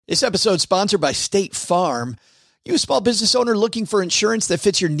This episode is sponsored by State Farm. You a small business owner looking for insurance that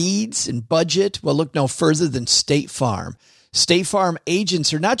fits your needs and budget? Well, look no further than State Farm. State Farm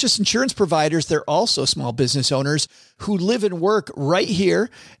agents are not just insurance providers, they're also small business owners who live and work right here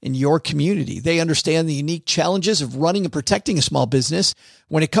in your community. They understand the unique challenges of running and protecting a small business.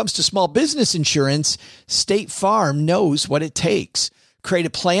 When it comes to small business insurance, State Farm knows what it takes. Create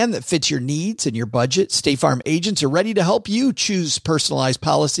a plan that fits your needs and your budget. State Farm agents are ready to help you choose personalized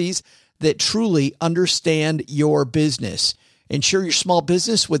policies that truly understand your business. Insure your small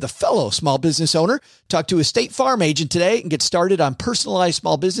business with a fellow small business owner. Talk to a State Farm agent today and get started on personalized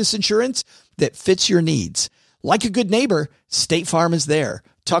small business insurance that fits your needs. Like a good neighbor, State Farm is there.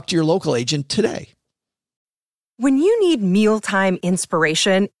 Talk to your local agent today. When you need mealtime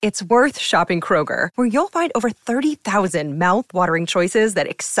inspiration, it's worth shopping Kroger, where you'll find over 30,000 mouth-watering choices that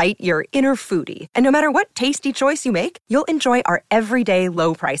excite your inner foodie. And no matter what tasty choice you make, you'll enjoy our everyday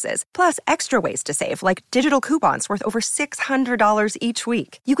low prices, plus extra ways to save, like digital coupons worth over $600 each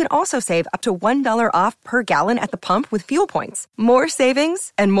week. You can also save up to $1 off per gallon at the pump with fuel points. More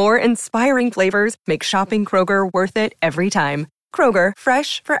savings and more inspiring flavors make shopping Kroger worth it every time. Kroger,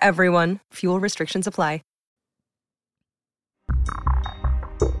 fresh for everyone. Fuel restrictions apply.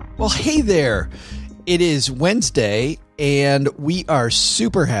 Well, hey there. It is Wednesday, and we are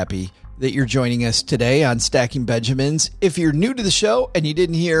super happy that you're joining us today on Stacking Benjamins. If you're new to the show and you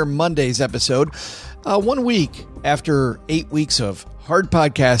didn't hear Monday's episode, 1 week after 8 weeks of hard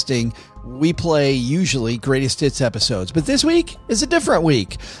podcasting, we play usually greatest hits episodes, but this week is a different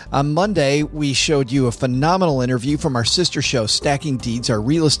week. On Monday, we showed you a phenomenal interview from our sister show, Stacking Deeds, our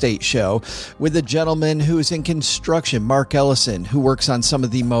real estate show, with a gentleman who is in construction, Mark Ellison, who works on some of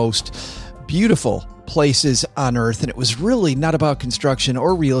the most beautiful places on earth. And it was really not about construction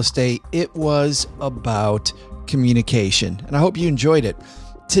or real estate. It was about communication. And I hope you enjoyed it.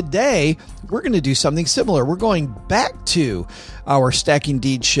 Today, we're going to do something similar. We're going back to our Stacking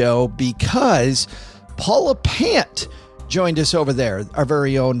Deeds show because Paula Pant joined us over there. Our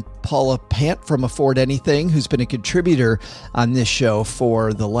very own Paula Pant from Afford Anything, who's been a contributor on this show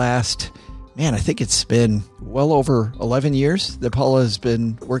for the last, I think it's been well over 11 years that Paula has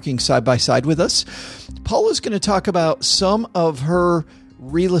been working side by side with us. Paula's going to talk about some of her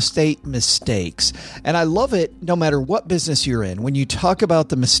real estate mistakes. And I love it no matter what business you're in, when you talk about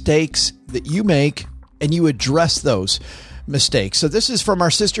the mistakes that you make and you address those mistakes. So this is from our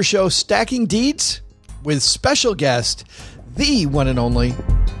sister show, Stacking Deeds, with special guest, the one and only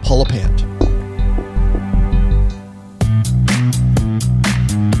Paula Pant.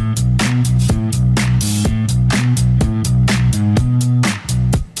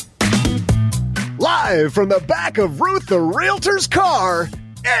 Live from the back of Ruth the Realtor's car,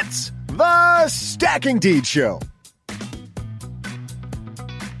 it's the Stacking Deeds Show.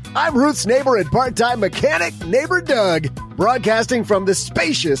 I'm Ruth's neighbor and part-time mechanic, neighbor Doug, broadcasting from the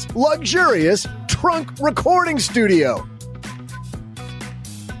spacious, luxurious trunk recording studio.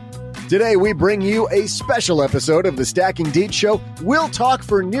 Today, we bring you a special episode of the Stacking Deeds Show. We'll talk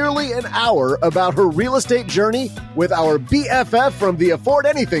for nearly an hour about her real estate journey with our BFF from the Afford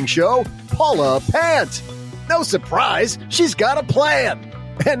Anything show, Paula Pant. No surprise, she's got a plan.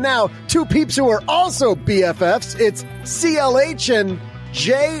 And now, two peeps who are also BFFs, it's CLH and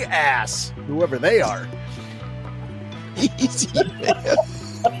J-Ass, whoever they are. Easy, man.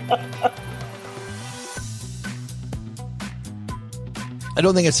 I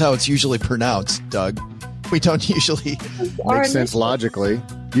don't think it's how it's usually pronounced, Doug. We don't usually. Makes sense logically.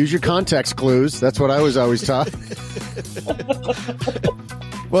 Use your context clues. That's what I was always taught.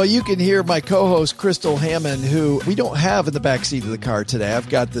 Well, you can hear my co-host, Crystal Hammond, who we don't have in the back seat of the car today. I've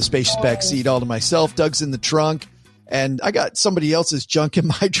got the spacious back seat all to myself. Doug's in the trunk, and I got somebody else's junk in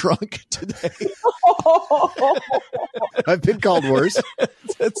my trunk today. I've been called worse.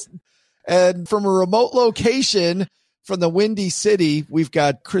 And from a remote location, from the Windy City, we've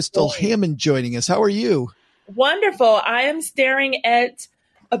got Crystal Hammond joining us. How are you? Wonderful. I am staring at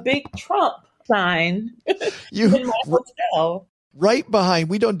a big Trump sign in my hotel. Right behind.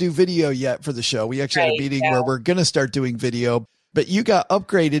 We don't do video yet for the show. We actually had a meeting where we're going to start doing video, but you got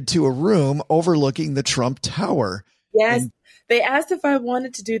upgraded to a room overlooking the Trump Tower. Yes. They asked if I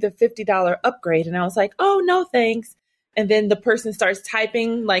wanted to do the $50 upgrade, and I was like, oh, no, thanks. And then the person starts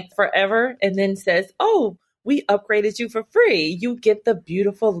typing like forever and then says, oh, we upgraded you for free. You get the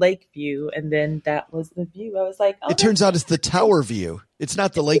beautiful lake view. And then that was the view. I was like, oh, it turns out it's the tower view. It's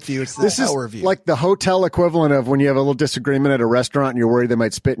not the lake view. It's the tower view. Like the hotel equivalent of when you have a little disagreement at a restaurant and you're worried they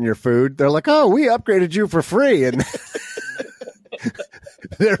might spit in your food. They're like, oh, we upgraded you for free. And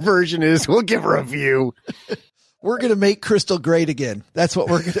their version is, we'll give her a view. We're going to make Crystal great again. That's what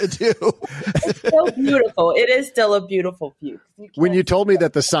we're going to do. It's still beautiful. It is still a beautiful view. When you told me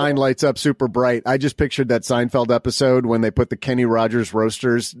that the sign lights up super bright, I just pictured that Seinfeld episode when they put the Kenny Rogers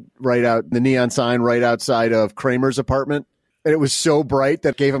Roasters the neon sign right outside of Kramer's apartment. And it was so bright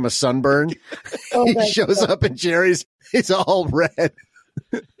that gave him a sunburn. He shows up in Jerry's. It's all red.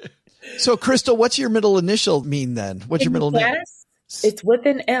 So, Crystal, what's your middle initial mean then? What's your middle name? It's with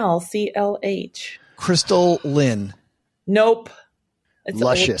an L, CLH. Crystal Lynn. Nope. It's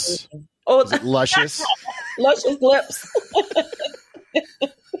Luscious. Oh, Is it luscious? Luscious lips.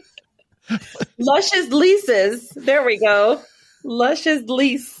 Luscious leases. There we go. Luscious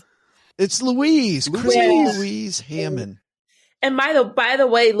lease. It's Louise. Crystal Louise Hammond. And by the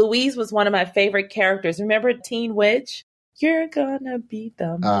way, Louise was one of my favorite characters. Remember Teen Witch? You're gonna be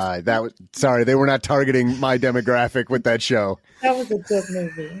the sorry, they were not targeting my demographic with that show. That was a good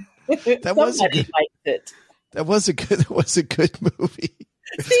movie. Somebody liked it. That was a good movie.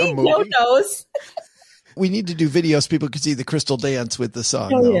 See, no knows. We need to do videos so people can see the Crystal dance with the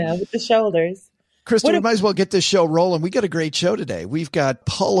song. Oh, yeah, with the shoulders. Crystal, we might as well get this show rolling. We got a great show today. We've got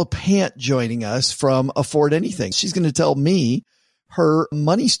Paula Pant joining us from Afford Anything. She's going to tell me her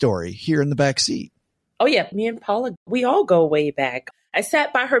money story here in the back seat. Oh, yeah. Me and Paula, we all go way back. I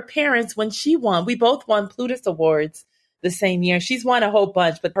sat by her parents when she won. We both won Plutus Awards the same year. She's won a whole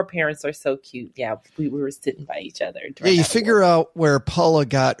bunch, but her parents are so cute. Yeah, we were sitting by each other. Yeah, you figure out where Paula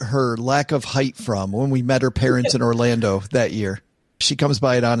got her lack of height from when we met her parents in Orlando that year. She comes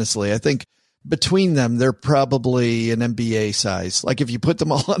by it honestly. I think between them, they're probably an NBA size. Like if you put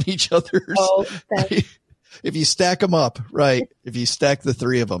them all on each other's, if you stack them up, right? If you stack the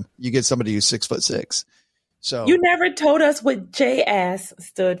three of them, you get somebody who's 6'6". So you never told us what J-ass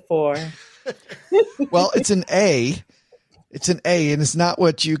stood for. Well, it's an A. It's an A, and it's not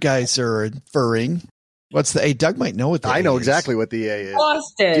what you guys are inferring. What's the A? Doug might know what the A is. I know exactly what the A is.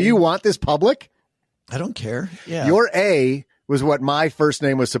 Austin. Do you want this public? I don't care. Yeah. Your A was what my first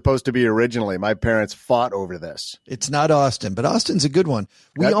name was supposed to be originally. My parents fought over this. It's not Austin, but Austin's a good one.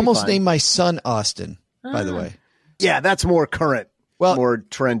 We almost named my son Austin, by the way. Yeah, that's more current, more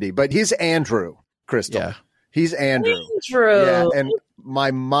trendy. But he's Andrew, Crystal. Yeah. He's Andrew. Andrew. Yeah, and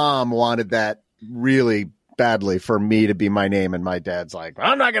my mom wanted that really badly for me to be my name, and my dad's like,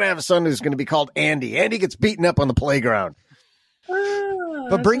 I'm not going to have a son who's going to be called Andy. Andy gets beaten up on the playground.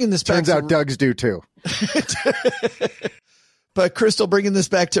 But bringing this back turns out Doug's do too. But Crystal, bringing this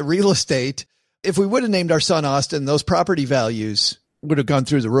back to real estate, if we would have named our son Austin, those property values would have gone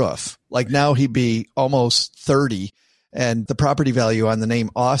through the roof. Like now he'd be almost 30, and the property value on the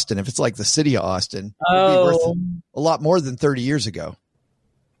name Austin, if it's like the city of Austin, would be worth a lot more than 30 years ago.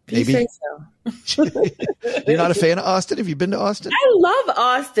 Maybe. You say so. You're not a fan of Austin? Have you been to Austin? I love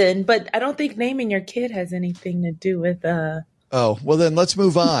Austin, but I don't think naming your kid has anything to do with Oh, well then let's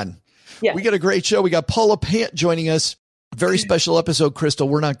move on. Yeah. We got a great show. We got Paula Pant joining us. Very special episode, Crystal.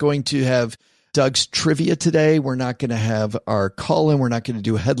 We're not going to have Doug's trivia today. We're not going to have our call-in. We're not going to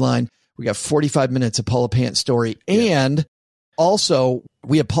do a headline. We got 45 minutes of Paula Pant's story. And also,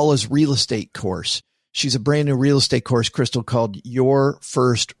 we have Paula's real estate course. She's a brand new real estate course, Crystal, called Your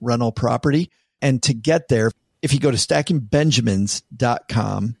First Rental Property. And to get there, if you go to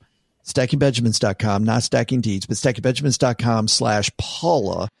stackingbenjamins.com, stackingbenjamins.com, not Stacking Deeds, but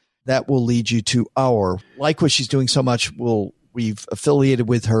stackingbenjamins.com/Paula, that will lead you to like what she's doing so much. We've affiliated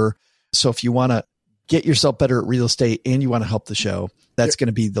with her. So if you want to get yourself better at real estate and you want to help the show, that's going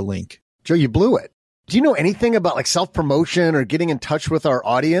to be the link. Joe, you blew it. Do you know anything about like self-promotion or getting in touch with our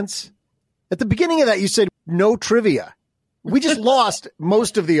audience? At the beginning of that, you said no trivia. We just lost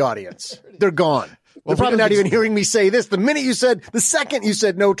most of the audience. They're gone. They're probably not even hearing me say this. The second you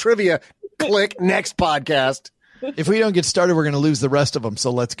said no trivia, click next podcast. If we don't get started, we're going to lose the rest of them. So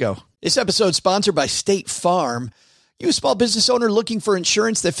let's go. This episode is sponsored by State Farm. You a small business owner looking for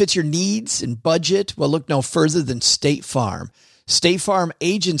insurance that fits your needs and budget? Well, look no further than State Farm. State Farm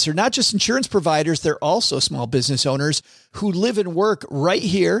agents are not just insurance providers. They're also small business owners who live and work right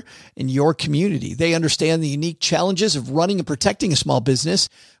here in your community. They understand the unique challenges of running and protecting a small business.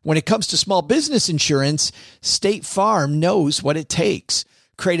 When it comes to small business insurance, State Farm knows what it takes.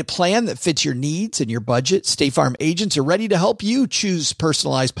 Create a plan that fits your needs and your budget. State Farm agents are ready to help you choose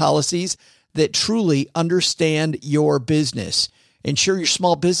personalized policies that truly understand your business. Insure your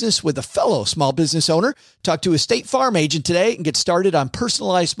small business with a fellow small business owner. Talk to a State Farm agent today and get started on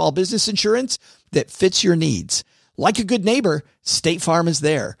personalized small business insurance that fits your needs. Like a good neighbor, State Farm is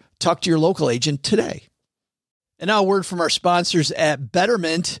there. Talk to your local agent today. And now a word from our sponsors at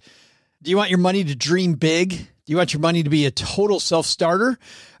Betterment. Do you want your money to dream big? Do Do you want your money to be a total self-starter?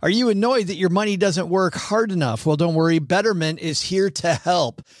 Are you annoyed that your money doesn't work hard enough? Well, don't worry. Betterment is here to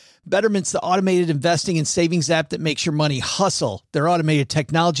help. Betterment's the automated investing and savings app that makes your money hustle. Their automated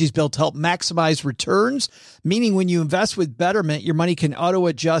technology is built to help maximize returns, meaning when you invest with Betterment, your money can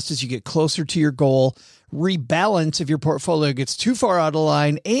auto-adjust as you get closer to your goal, rebalance if your portfolio gets too far out of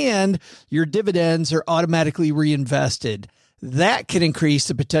line, and your dividends are automatically reinvested. That can increase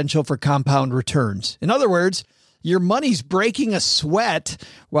the potential for compound returns. In other words, your money's breaking a sweat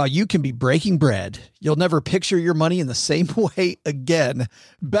while you can be breaking bread. You'll never picture your money in the same way again.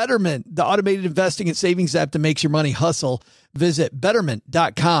 Betterment, the automated investing and savings app that makes your money hustle. Visit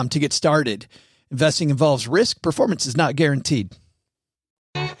betterment.com to get started. Investing involves risk. Performance is not guaranteed.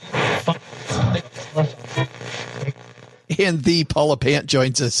 And the Paula Pant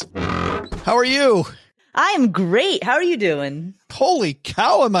joins us. How are you? I am great. How are you doing? Holy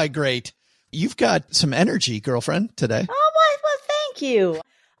cow, am I great. You've got some energy, girlfriend, today. Oh, well, thank you.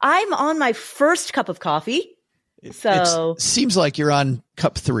 I'm on my first cup of coffee. So it seems like you're on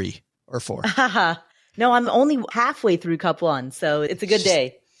cup 3 or 4. No, I'm only halfway through cup 1. So it's a good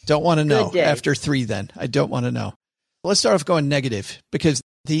day. Don't want to know after 3 then. I don't want to know. Let's start off going negative because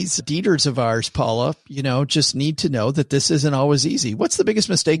these Dieters of ours, Paula, just need to know that this isn't always easy. What's the biggest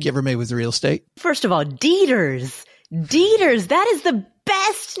mistake you ever made with real estate? First of all, Dieters. Dieters, that is the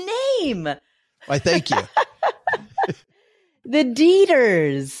best name. Why, thank you. The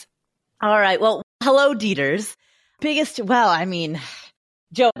Dieters. All right. Well, hello, Dieters.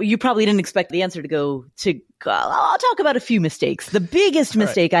 Joe, you probably didn't expect the answer to go to, I'll talk about a few mistakes. The biggest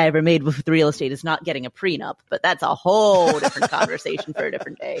mistake I ever made with real estate is not getting a prenup, but that's a whole different conversation for a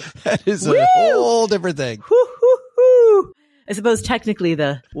different day. That is a whole different thing. I suppose technically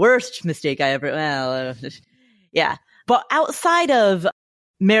the worst mistake I ever, yeah. But outside of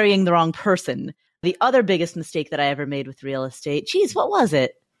marrying the wrong person, the other biggest mistake that I ever made with real estate, geez, what was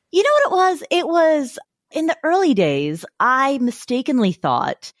it? You know what it was? It was in the early days, I mistakenly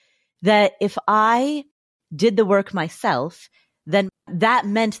thought that if I did the work myself, then that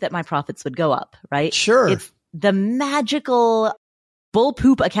meant that my profits would go up, right? Sure. It's the magical bull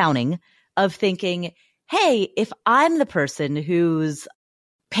poop accounting of thinking, hey, if I'm the person who's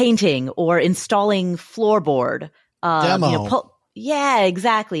painting or installing floorboard, demo. Yeah,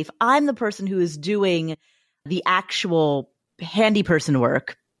 exactly. If I'm the person who is doing the actual handy person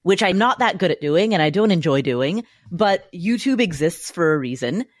work, which I'm not that good at doing and I don't enjoy doing, but YouTube exists for a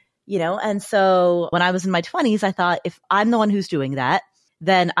reason, and so when I was in my 20s, I thought if I'm the one who's doing that,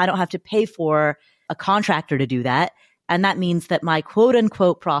 then I don't have to pay for a contractor to do that. And that means that my quote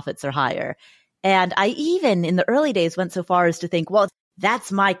unquote profits are higher. And I even in the early days went so far as to think, well,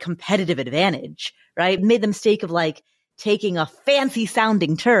 that's my competitive advantage, right? Made the mistake of taking a fancy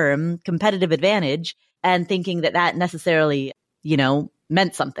sounding term, competitive advantage, and thinking that necessarily,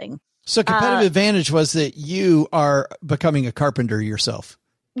 meant something. So competitive advantage was that you are becoming a carpenter yourself.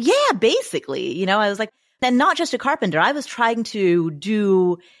 Yeah, basically, I was like, and not just a carpenter. I was trying to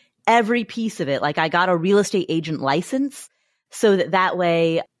do every piece of it. Like I got a real estate agent license so that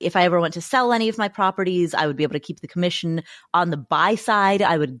way, if I ever went to sell any of my properties, I would be able to keep the commission. On the buy side,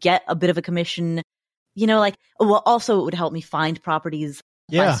 I would get a bit of a commission, also it would help me find properties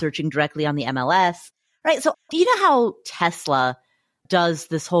by searching directly on the MLS, right? So do you know how Tesla does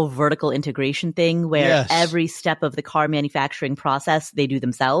this whole vertical integration thing where every step of the car manufacturing process, they do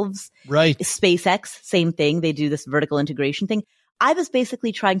themselves? Right. SpaceX, same thing. They do this vertical integration thing. I was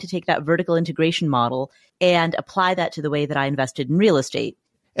basically trying to take that vertical integration model and apply that to the way that I invested in real estate.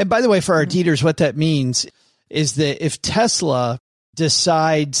 And by the way, for our Dieters, what that means is that if Tesla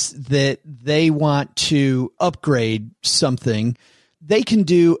decides that they want to upgrade something, they can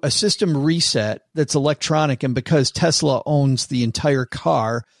do a system reset that's electronic. And because Tesla owns the entire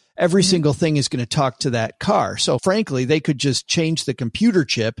car, every single thing is going to talk to that car. So frankly, they could just change the computer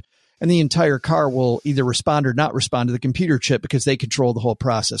chip and the entire car will either respond or not respond to the computer chip because they control the whole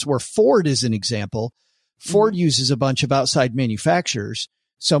process. Where Ford is an example, Ford uses a bunch of outside manufacturers.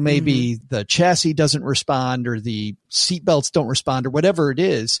 So maybe the chassis doesn't respond or the seatbelts don't respond or whatever it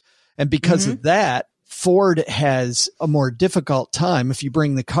is. And because of that, Ford has a more difficult time if you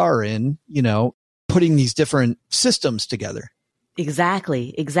bring the car in, putting these different systems together.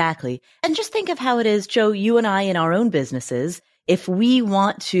 Exactly. And just think of how it is, Joe, you and I in our own businesses, if we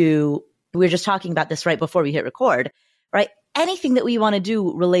want to, we were just talking about this right before we hit record, right? Anything that we want to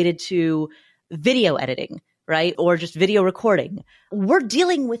do related to video editing, right? Or just video recording, we're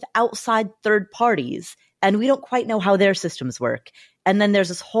dealing with outside third parties and we don't quite know how their systems work. And then there's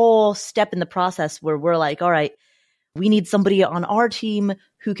this whole step in the process where we're like, all right, We need somebody on our team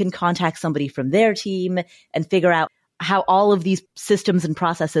who can contact somebody from their team and figure out how all of these systems and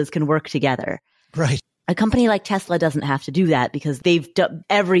processes can work together. Right. A company like Tesla doesn't have to do that because they've done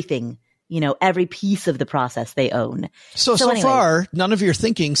everything, every piece of the process they own. So anyway, far, none of your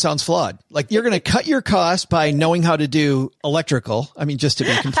thinking sounds flawed. Like you're going to cut your cost by knowing how to do electrical. I mean, just to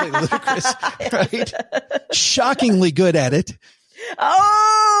be completely ludicrous, right? Shockingly good at it.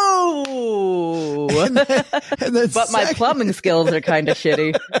 Oh, and then but my plumbing skills are kind of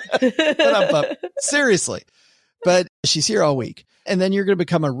shitty. Seriously. But she's here all week. And then you're going to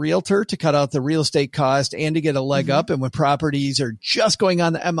become a realtor to cut out the real estate cost and to get a leg up. And when properties are just going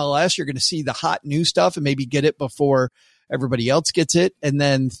on the MLS, you're going to see the hot new stuff and maybe get it before everybody else gets it. And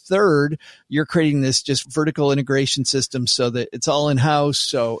then third, you're creating this just vertical integration system so that it's all in house.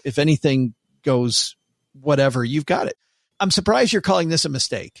 So if anything goes whatever, you've got it. I'm surprised you're calling this a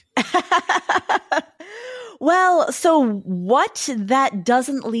mistake. Well, so what that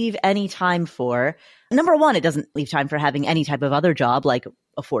doesn't leave any time for, number one, it doesn't leave time for having any type of other job like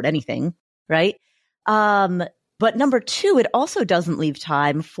afford anything, right? But number two, it also doesn't leave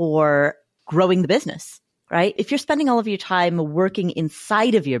time for growing the business, right? If you're spending all of your time working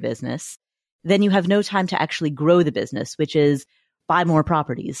inside of your business, then you have no time to actually grow the business, which is buy more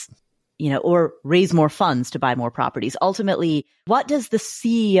properties, or raise more funds to buy more properties. Ultimately, what does the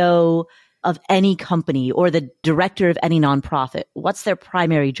CEO of any company or the director of any nonprofit, what's their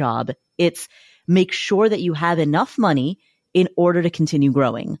primary job? It's make sure that you have enough money in order to continue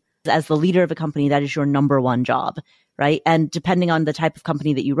growing. As the leader of a company, that is your number one job, right? And depending on the type of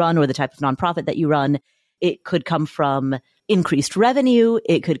company that you run or the type of nonprofit that you run, it could come from increased revenue.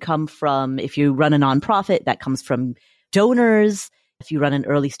 It could come from, if you run a nonprofit, that comes from donors. If you run an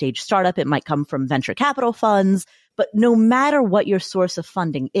early stage startup, it might come from venture capital funds. But no matter what your source of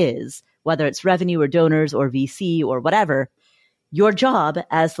funding is, whether it's revenue or donors or VC or whatever, your job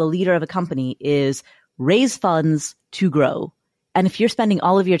as the leader of a company is raise funds to grow. And if you're spending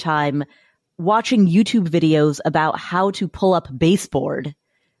all of your time watching YouTube videos about how to pull up baseboard,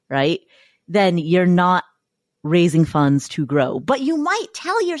 right, then you're not raising funds to grow. But you might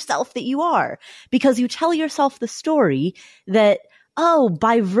tell yourself that you are, because you tell yourself the story that, oh,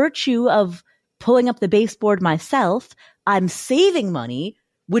 by virtue of pulling up the baseboard myself, I'm saving money,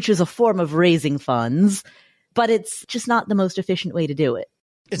 which is a form of raising funds, but it's just not the most efficient way to do it.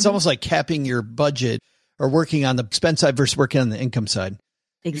 It's almost like capping your budget or working on the expense side versus working on the income side.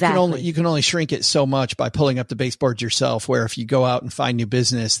 Exactly. You can only shrink it so much by pulling up the baseboard yourself, where if you go out and find new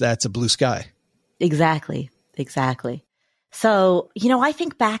business, that's a blue sky. Exactly. So, I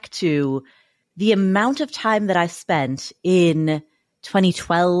think back to the amount of time that I spent in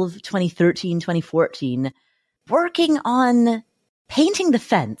 2012, 2013, 2014, working on painting the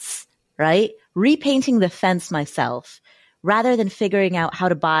fence, right? Repainting the fence myself rather than figuring out how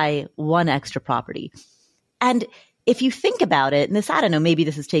to buy one extra property. And if you think about it, and this, I don't know, maybe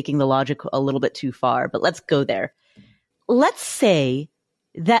this is taking the logic a little bit too far, but let's go there. Let's say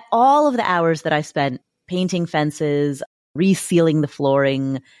that all of the hours that I spent painting fences, resealing the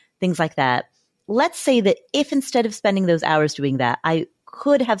flooring, things like that, let's say that if instead of spending those hours doing that, I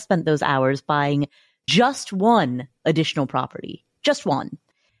could have spent those hours buying just one additional property, just one.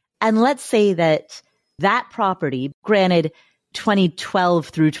 And let's say that that property, granted, 2012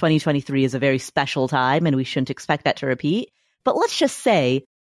 through 2023 is a very special time and we shouldn't expect that to repeat. But let's just say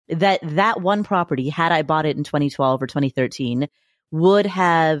that that one property, had I bought it in 2012 or 2013, would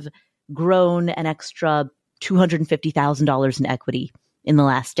have grown an extra $250,000 in equity in the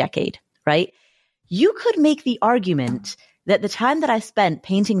last decade, right? You could make the argument that the time that I spent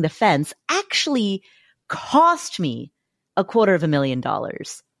painting the fence actually cost me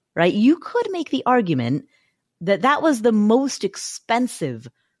 $250,000, right? You could make the argument that that was the most expensive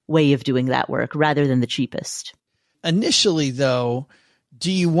way of doing that work rather than the cheapest. Initially, though,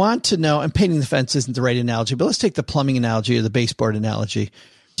 do you want to know, and painting the fence isn't the right analogy, but let's take the plumbing analogy or the baseboard analogy.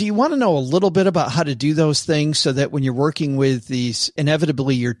 Do you want to know a little bit about how to do those things so that when you're working with these,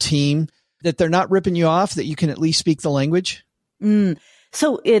 inevitably your team, that they're not ripping you off, that you can at least speak the language?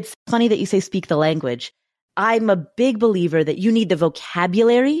 So it's funny that you say speak the language. I'm a big believer that you need the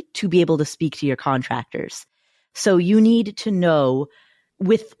vocabulary to be able to speak to your contractors. So you need to know,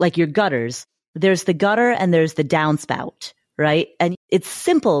 with like your gutters, there's the gutter and there's the downspout, right? And it's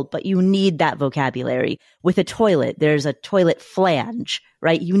simple, but you need that vocabulary. With a toilet, there's a toilet flange,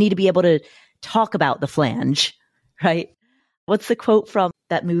 right? You need to be able to talk about the flange, right? What's the quote from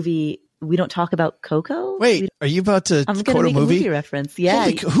that movie? We don't talk about Coco? Wait, are you about to I'm quote make a movie reference? Yeah.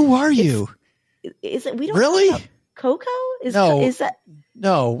 Who are you? Is it? We don't really? talk about Coco? No. Is that?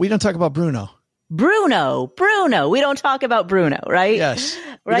 No, we don't talk about Bruno. Bruno. We don't talk about Bruno, right? Yes.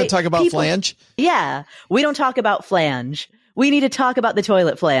 We Right? don't talk about flange. Yeah. We don't talk about flange. We need to talk about the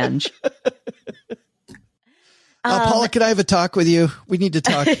toilet flange. Paula, can I have a talk with you? We need to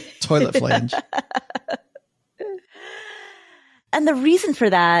talk toilet flange. And the reason for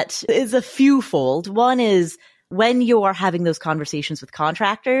that is a fewfold. One is when you are having those conversations with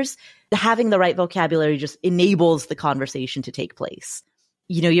contractors, having the right vocabulary just enables the conversation to take place.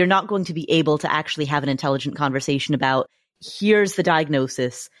 You know, you're not going to be able to actually have an intelligent conversation about, here's the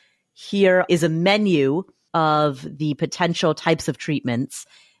diagnosis, here is a menu of the potential types of treatments.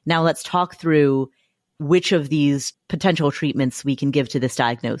 Now let's talk through which of these potential treatments we can give to this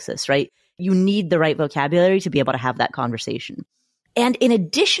diagnosis, right? You need the right vocabulary to be able to have that conversation. And in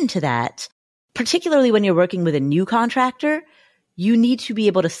addition to that, particularly when you're working with a new contractor, you need to be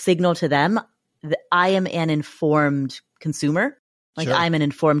able to signal to them that I am an informed consumer, like Sure. I'm an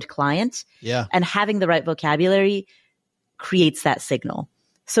informed client. Yeah. And having the right vocabulary creates that signal.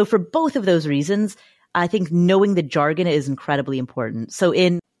 So for both of those reasons, I think knowing the jargon is incredibly important. So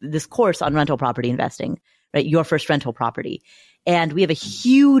in this course on rental property investing, right, your first rental property, and we have a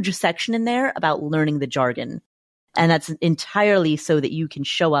huge section in there about learning the jargon. And that's entirely so that you can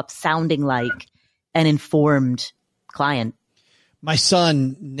show up sounding like an informed client. My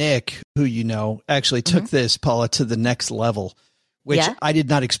son, Nick, who you know, actually took this, Paula, to the next level, which I did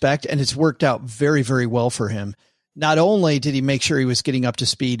not expect. And it's worked out very, very well for him. Not only did he make sure he was getting up to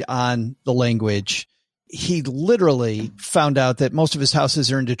speed on the language, he literally found out that most of his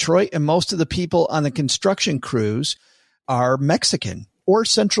houses are in Detroit and most of the people on the construction crews are Mexican or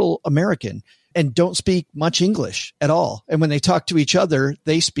Central American and don't speak much English at all. And when they talk to each other,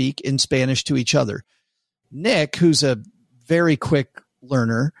 they speak in Spanish to each other. Nick, who's a very quick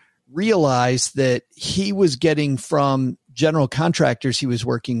learner, realized that he was getting from general contractors he was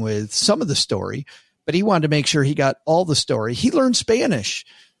working with some of the story, but he wanted to make sure he got all the story. He learned Spanish.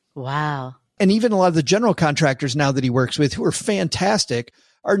 Wow. And even a lot of the general contractors now that he works with, who are fantastic,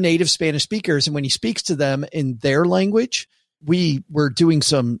 are native Spanish speakers. And when he speaks to them in their language, we were doing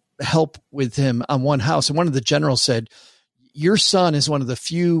some help with him on one house. And one of the generals said, your son is one of the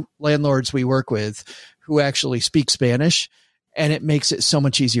few landlords we work with who actually speak Spanish. And it makes it so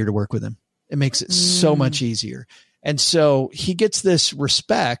much easier to work with him. It makes it so much easier. And so he gets this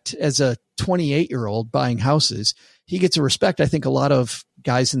respect as a 28-year-old buying houses. He gets a respect I think a lot of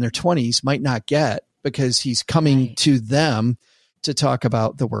guys in their 20s might not get because he's coming to them to talk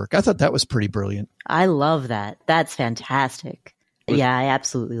about the work. I thought that was pretty brilliant. I love that. That's fantastic. Yeah, I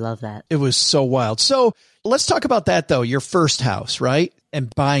absolutely love that. It was so wild. So let's talk about that, though. Your first house, right?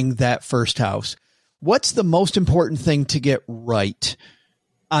 And buying that first house. What's the most important thing to get right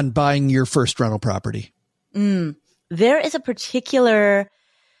on buying your first rental property? There is a particular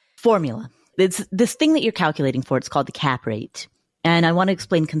formula. It's this thing that you're calculating for. It's called the cap rate. And I want to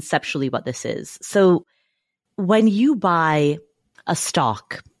explain conceptually what this is. So when you buy a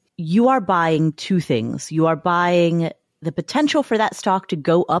stock, you are buying two things. You are buying the potential for that stock to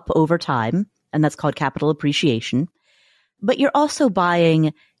go up over time, and that's called capital appreciation. But you're also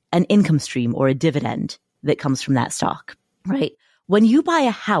buying an income stream or a dividend that comes from that stock, right? When you buy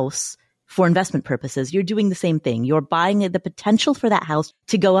a house for investment purposes, you're doing the same thing. You're buying the potential for that house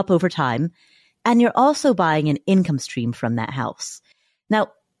to go up over time, and you're also buying an income stream from that house.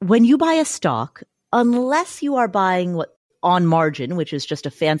 Now, when you buy a stock, unless you are buying what on margin, which is just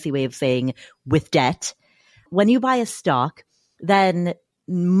a fancy way of saying with debt, when you buy a stock, then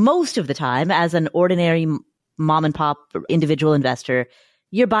most of the time, as an ordinary mom and pop individual investor,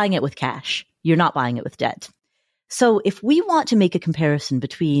 you're buying it with cash. You're not buying it with debt. So if we want to make a comparison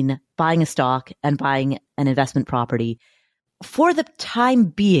between buying a stock and buying an investment property, for the time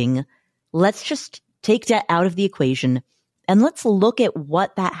being, let's just take debt out of the equation and let's look at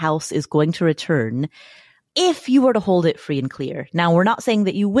what that house is going to return if you were to hold it free and clear. Now, we're not saying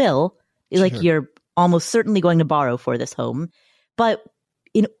that you will, like you're almost certainly going to borrow for this home, but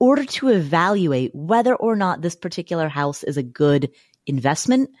in order to evaluate whether or not this particular house is a good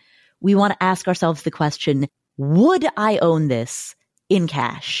investment, we want to ask ourselves the question, would I own this in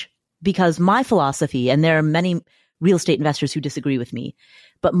cash? Because my philosophy, and there are many real estate investors who disagree with me,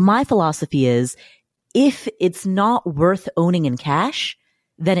 but my philosophy is if it's not worth owning in cash,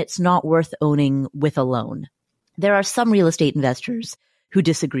 then it's not worth owning with a loan. There are some real estate investors who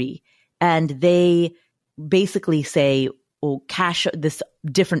disagree, and they basically say, oh, cash, this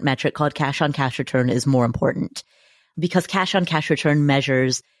different metric called cash on cash return is more important because cash on cash return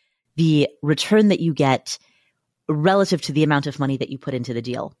measures the return that you get relative to the amount of money that you put into the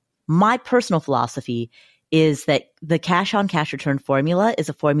deal. My personal philosophy is that the cash on cash return formula is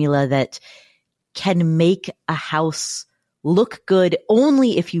a formula that can make a house look good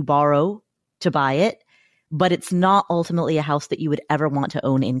only if you borrow to buy it, but it's not ultimately a house that you would ever want to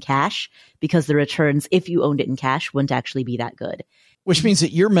own in cash because the returns, if you owned it in cash, wouldn't actually be that good. Which means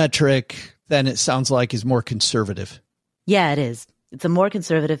that your metric, then it sounds like, is more conservative. Yeah, it is. It's a more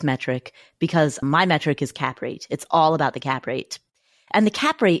conservative metric because my metric is cap rate. It's all about the cap rate. And the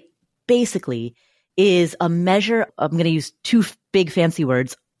cap rate basically is a measure, I'm going to use two big fancy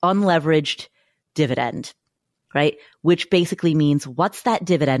words, unleveraged dividend, right? Which basically means what's that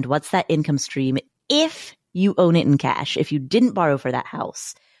dividend? What's that income stream? If you own it in cash, if you didn't borrow for that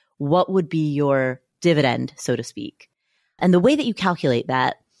house, what would be your dividend, so to speak? And the way that you calculate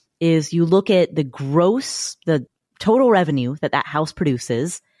that is you look at the gross, the total revenue that that house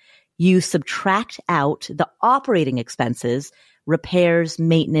produces, you subtract out the operating expenses, repairs,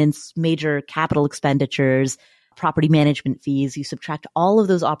 maintenance, major capital expenditures, property management fees. You subtract all of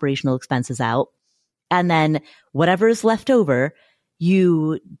those operational expenses out. And then whatever is left over,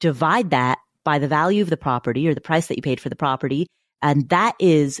 you divide that by the value of the property or the price that you paid for the property. And that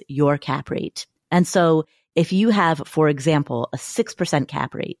is your cap rate. And so if you have, for example, a 6%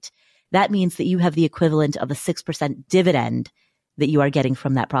 cap rate, that means that you have the equivalent of a 6% dividend that you are getting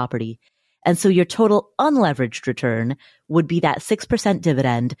from that property. And so your total unleveraged return would be that 6%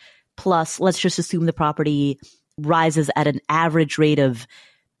 dividend plus, let's just assume the property rises at an average rate of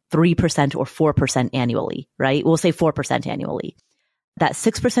 3% or 4% annually, right? We'll say 4% annually. That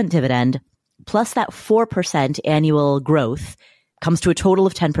 6% dividend plus that 4% annual growth comes to a total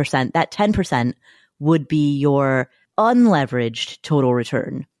of 10%. That 10% would be your unleveraged total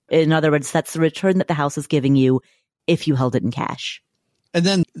return. In other words, that's the return that the house is giving you if you held it in cash. And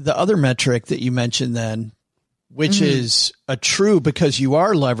then the other metric that you mentioned then, which is a true because you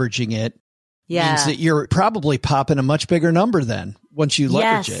are leveraging it, means that you're probably popping a much bigger number then once you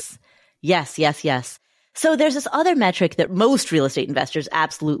leverage it. Yes. So there's this other metric that most real estate investors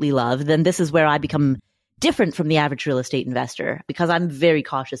absolutely love. Then this is where I become different from the average real estate investor because I'm very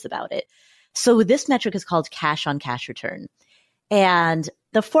cautious about it. So this metric is called cash on cash return. And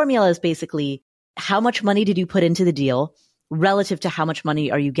the formula is basically how much money did you put into the deal relative to how much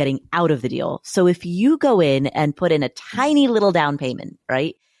money are you getting out of the deal. So if you go in and put in a tiny little down payment,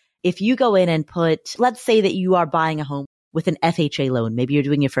 right? If you go in and put, let's say that you are buying a home with an FHA loan, maybe you're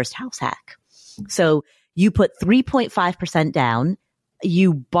doing your first house hack. So you put 3.5% down,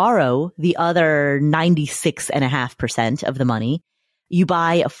 you borrow the other 96.5% of the money. You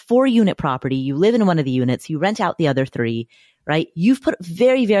buy a 4-unit property, you live in one of the units, you rent out the other 3, right? You've put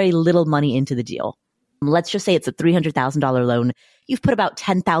very, very little money into the deal. Let's just say it's a $300,000 loan. You've put about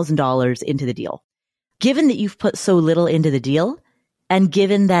 $10,000 into the deal. Given that you've put so little into the deal, and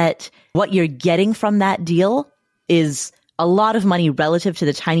given that what you're getting from that deal is a lot of money relative to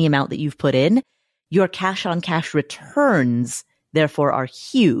the tiny amount that you've put in, your cash on cash returns, therefore, are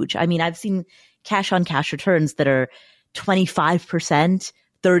huge. I mean, I've seen cash on cash returns that are 25%,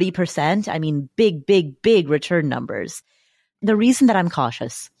 30%. I mean, big return numbers. The reason that I'm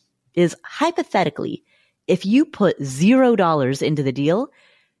cautious is hypothetically, if you put $0 into the deal,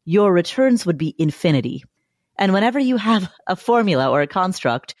 your returns would be infinity. And whenever you have a formula or a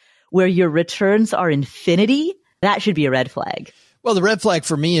construct where your returns are infinity, that should be a red flag. Well, the red flag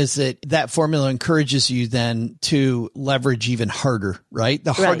for me is that formula encourages you then to leverage even harder, right?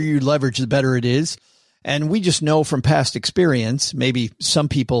 The harder you leverage, the better it is. And we just know from past experience, maybe some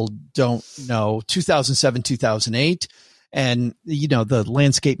people don't know, 2007, 2008, and, the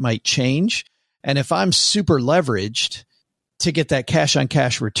landscape might change. And if I'm super leveraged to get that cash on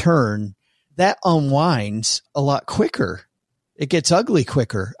cash return, that unwinds a lot quicker. It gets ugly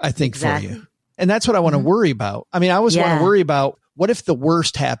quicker, I think, for you. And that's what I want to worry about. I mean, I always want to worry about what if the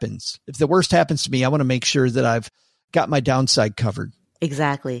worst happens? If the worst happens to me, I want to make sure that I've got my downside covered.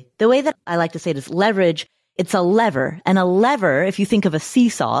 Exactly. The way that I like to say it is leverage. It's a lever. And a lever, if you think of a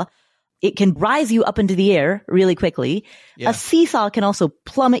seesaw, it can rise you up into the air really quickly. Yeah. A seesaw can also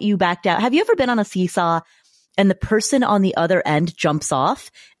plummet you back down. Have you ever been on a seesaw and the person on the other end jumps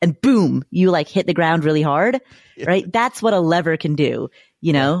off and boom, you hit the ground really hard, right? That's what a lever can do,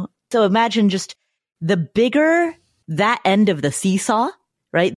 know? So imagine just the bigger that end of the seesaw,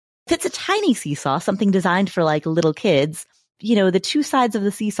 right? If it's a tiny seesaw, something designed for little kids, the two sides of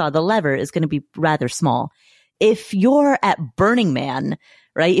the seesaw, the lever is going to be rather small. If you're at Burning Man,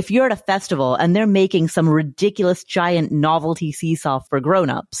 right? If you're at a festival and they're making some ridiculous giant novelty seesaw for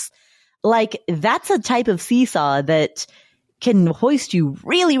grown-ups, that's a type of seesaw that can hoist you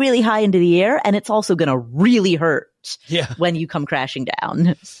really, really high into the air. And it's also going to really hurt when you come crashing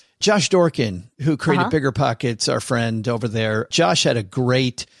down. Josh Dorkin, who created Bigger Pockets, our friend over there. Josh had a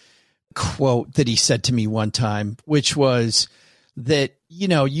great quote that he said to me one time, which was that,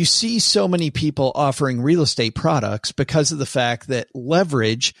 you see so many people offering real estate products because of the fact that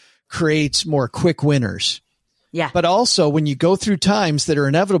leverage creates more quick winners. Yeah. But also when you go through times that are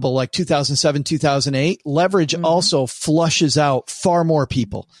inevitable, like 2007, 2008, leverage also flushes out far more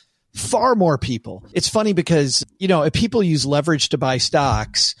people. It's funny because, if people use leverage to buy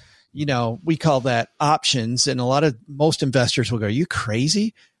stocks, we call that options. And most investors will go, are you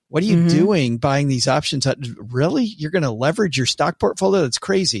crazy? What are you doing buying these options? Really? You're going to leverage your stock portfolio? That's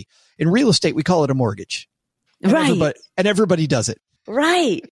crazy. In real estate, we call it a mortgage. Right. Everybody does it.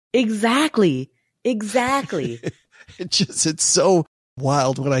 Right. Exactly. It's so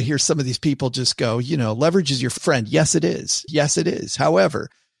wild when I hear some of these people just go, leverage is your friend. Yes, it is. However,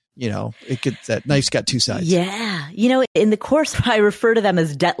 that knife's got two sides. Yeah. In the course, I refer to them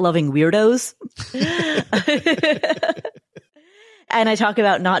as debt-loving weirdos. And I talk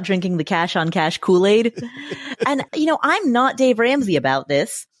about not drinking the cash on cash Kool-Aid. And, I'm not Dave Ramsey about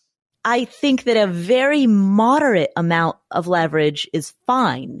this. I think that a very moderate amount of leverage is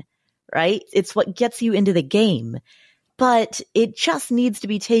fine, right? It's what gets you into the game. But it just needs to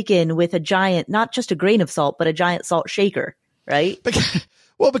be taken with a giant, not just a grain of salt, but a giant salt shaker, right?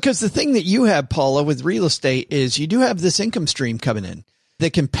 Because the thing that you have, Paula, with real estate is you do have this income stream coming in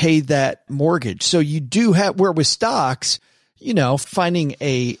that can pay that mortgage. So you do have, where with stocks, finding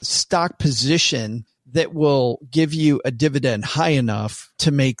a stock position that will give you a dividend high enough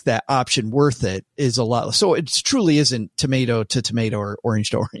to make that option worth it is a lot. So it truly isn't tomato to tomato or orange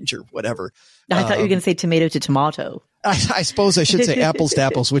to orange or whatever. I thought you were going to say tomato to tomato. I suppose I should say apples to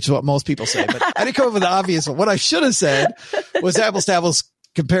apples, which is what most people say, but I didn't come up with the obvious one. What I should have said was apples to apples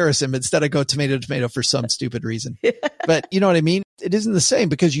comparison. Instead, I go tomato to tomato for some stupid reason. But you know what I mean? It isn't the same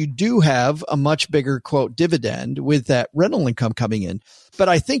because you do have a much bigger, quote, dividend with that rental income coming in. But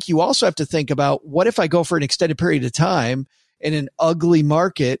I think you also have to think about, what if I go for an extended period of time in an ugly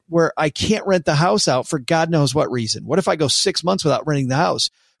market where I can't rent the house out for God knows what reason? What if I go 6 months without renting the house?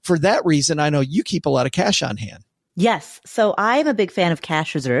 For that reason, I know you keep a lot of cash on hand. Yes. So I'm a big fan of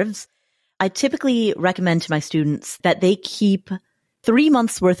cash reserves. I typically recommend to my students that they keep 3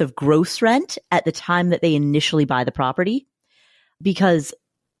 months worth of gross rent at the time that they initially buy the property, because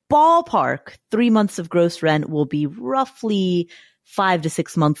ballpark 3 months of gross rent will be roughly 5 to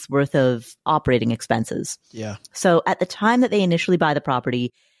 6 months worth of operating expenses. Yeah. So at the time that they initially buy the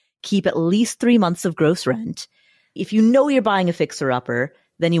property, keep at least 3 months of gross rent. If you know you're buying a fixer-upper,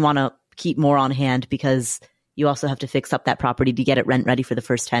 then you want to keep more on hand because you also have to fix up that property to get it rent ready for the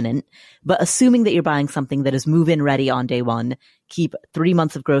first tenant. But assuming that you're buying something that is move-in ready on day one, keep 3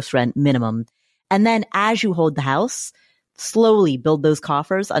 months of gross rent minimum. And then as you hold the house, slowly build those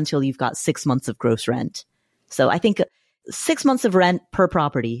coffers until you've got 6 months of gross rent. So I think 6 months of rent per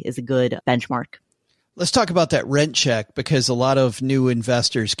property is a good benchmark. Let's talk about that rent check, because a lot of new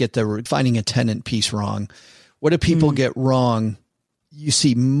investors get the finding a tenant piece wrong. What do people get wrong? You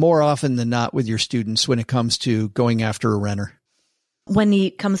see more often than not with your students when it comes to going after a renter. When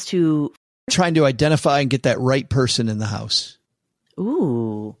it comes to trying to identify and get that right person in the house.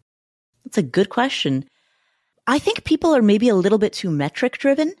 Ooh, that's a good question. I think people are maybe a little bit too metric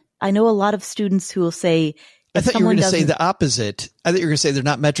driven. I know a lot of students who will say, I thought you were going to say the opposite. I thought you were going to say they're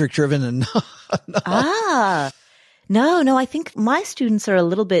not metric driven and No, I think my students are a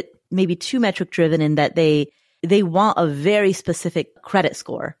little bit maybe too metric driven in that they want a very specific credit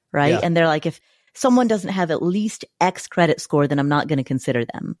score, right? Yeah. And they're like, if someone doesn't have at least X credit score, then I'm not going to consider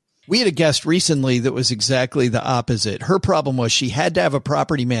them. We had a guest recently that was exactly the opposite. Her problem was she had to have a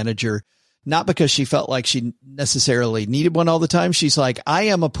property manager, not because she felt like she necessarily needed one all the time. She's like, I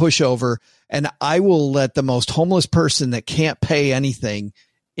am a pushover and I will let the most homeless person that can't pay anything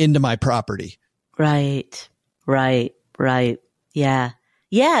into my property. Right. Yeah.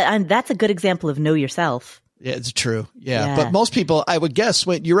 And that's a good example of know yourself. Yeah, it's true. Yeah. But most people, I would guess,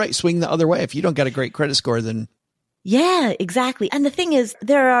 you're right, swing the other way. If you don't got a great credit score, then. Yeah, exactly. And the thing is,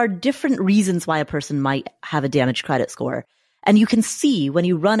 there are different reasons why a person might have a damaged credit score. And you can see when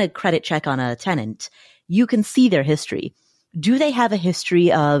you run a credit check on a tenant, you can see their history. Do they have a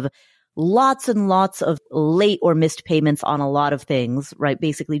history of lots and lots of late or missed payments on a lot of things, right?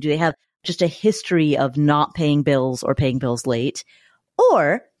 Basically, do they have just a history of not paying bills or paying bills late?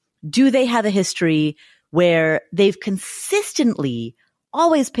 Or do they have a history where they've consistently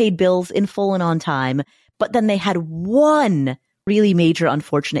always paid bills in full and on time, but then they had one really major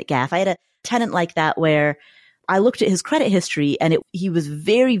unfortunate gaffe? I had a tenant like that where I looked at his credit history and he was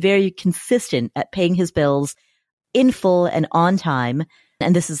very, very consistent at paying his bills in full and on time.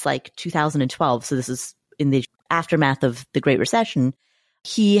 And this is like 2012. So this is in the aftermath of the Great Recession.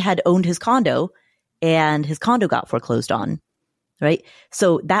 he had owned his condo and his condo got foreclosed on, right?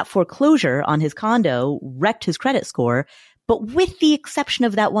 So that foreclosure on his condo wrecked his credit score. But with the exception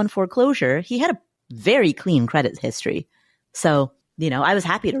of that one foreclosure, he had a very clean credit history. So, I was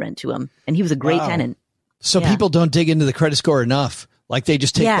happy to rent to him, and he was a great tenant. So people don't dig into the credit score enough. Like they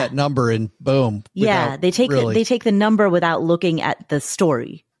just take that number and boom. Yeah, they take the number without looking at the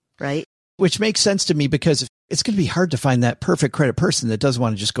story, right? Which makes sense to me because it's going to be hard to find that perfect credit person that doesn't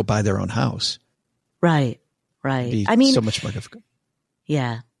want to just go buy their own house. Right. I mean, so much more difficult.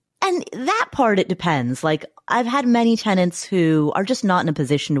 Yeah. And that part, it depends. Like I've had many tenants who are just not in a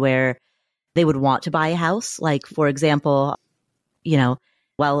position where they would want to buy a house. Like, for example,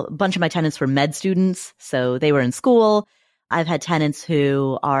 a bunch of my tenants were med students, so they were in school. I've had tenants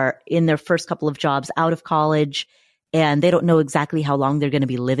who are in their first couple of jobs out of college, and they don't know exactly how long they're going to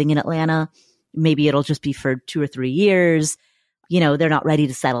be living in Atlanta. Maybe it'll just be for 2 or 3 years. They're not ready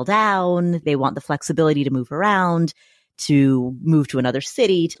to settle down. They want the flexibility to move around, to move to another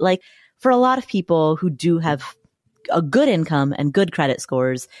city. Like for a lot of people who do have a good income and good credit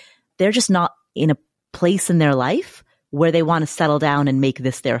scores, they're just not in a place in their life where they want to settle down and make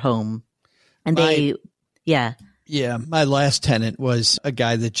this their home. And my last tenant was a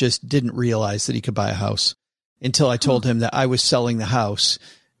guy that just didn't realize that he could buy a house until I told him that I was selling the house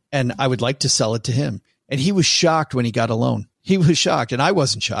and I would like to sell it to him. And he was shocked when he got a loan. He was shocked and I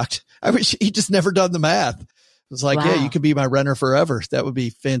wasn't shocked. He just never done the math. It was like, yeah, you could be my renter forever. That would be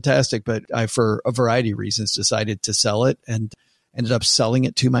fantastic. But I, for a variety of reasons, decided to sell it and ended up selling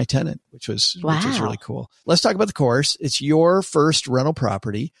it to my tenant, which was really cool. Let's talk about the course. It's your first rental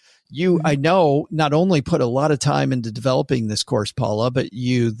property. You, I know, not only put a lot of time into developing this course, Paula, but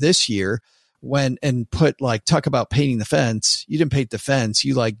you this year went and talk about painting the fence. You didn't paint the fence.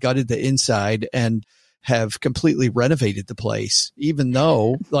 You gutted the inside and have completely renovated the place, even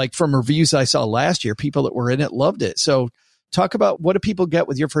though from reviews I saw last year, people that were in it loved it. So talk about what do people get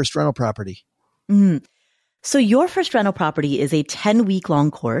with your first rental property? Mm-hmm. So your first rental property is a 10-week long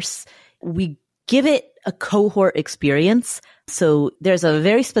course. We give it a cohort experience. So there's a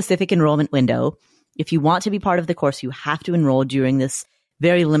very specific enrollment window. If you want to be part of the course, you have to enroll during this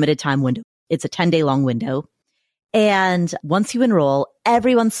very limited time window. It's a 10-day long window. And once you enroll,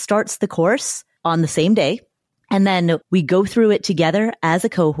 everyone starts the course on the same day. And then we go through it together as a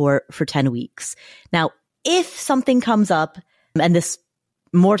cohort for 10 weeks. Now, if something comes up, and this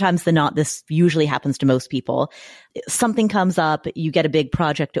more times than not, this usually happens to most people. Something comes up, you get a big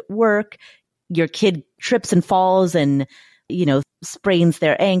project at work, your kid trips and falls and, sprains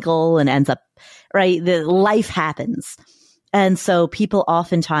their ankle and ends up, right? The life happens. And so people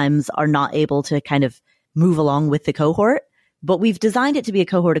oftentimes are not able to kind of move along with the cohort, but we've designed it to be a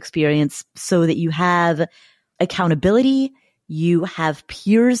cohort experience so that you have accountability, you have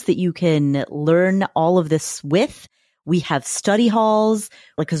peers that you can learn all of this with. We have study halls,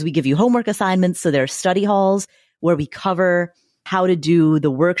 because we give you homework assignments. So there are study halls where we cover how to do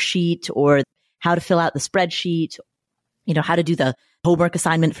the worksheet or how to fill out the spreadsheet, how to do the homework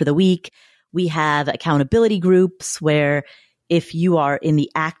assignment for the week. We have accountability groups where if you are in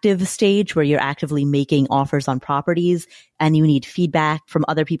the active stage where you're actively making offers on properties and you need feedback from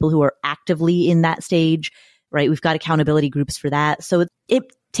other people who are actively in that stage, right? We've got accountability groups for that. So it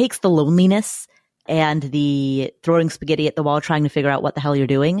takes the loneliness and the throwing spaghetti at the wall, trying to figure out what the hell you're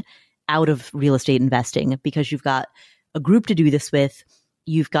doing out of real estate investing, because you've got a group to do this with.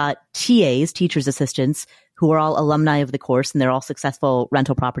 You've got TAs, teachers assistants, who are all alumni of the course, and they're all successful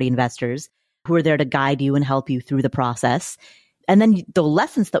rental property investors who are there to guide you and help you through the process. And then the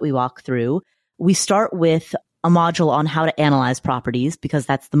lessons that we walk through, we start with a module on how to analyze properties, because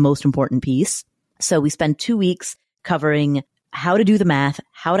that's the most important piece. So we spend 2 weeks covering how to do the math,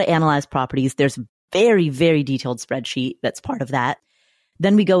 how to analyze properties. There's a very, very detailed spreadsheet that's part of that.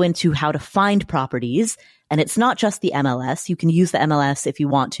 Then we go into how to find properties. And it's not just the MLS. You can use the MLS if you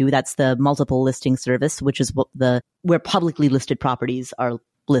want to. That's the multiple listing service, which is where publicly listed properties are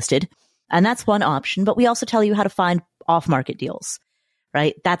listed. And that's one option. But we also tell you how to find off-market deals,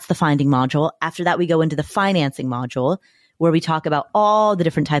 right? That's the finding module. After that, we go into the financing module, where we talk about all the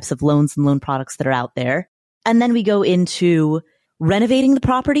different types of loans and loan products that are out there. And then we go into renovating the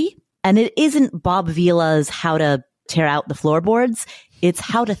property. And it isn't Bob Vila's how to tear out the floorboards. It's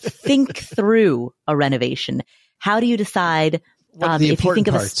how to think through a renovation. How do you decide what the important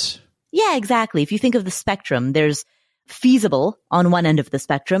parts? Yeah, exactly. If you think of the spectrum, there's feasible on one end of the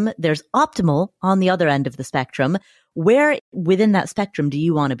spectrum. There's optimal on the other end of the spectrum. Where within that spectrum do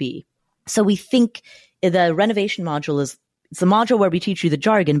you want to be? So we think the renovation module it's a module where we teach you the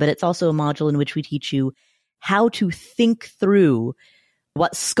jargon, but it's also a module in which we teach you how to think through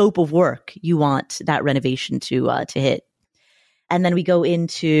what scope of work you want that renovation to hit. And then we go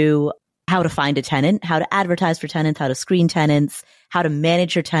into how to find a tenant, how to advertise for tenants, how to screen tenants, how to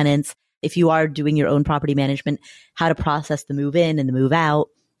manage your tenants. If you are doing your own property management, how to process the move in and the move out.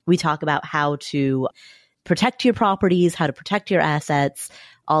 We talk about how to protect your properties, how to protect your assets,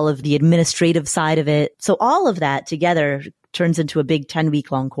 all of the administrative side of it. So all of that together turns into a big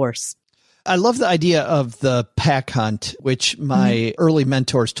 10-week long course. I love the idea of the pack hunt, which my early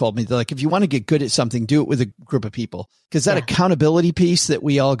mentors told me. They're like, if you want to get good at something, do it with a group of people. Because that accountability piece that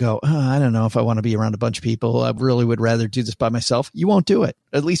we all go, oh, I don't know if I want to be around a bunch of people. I really would rather do this by myself. You won't do it.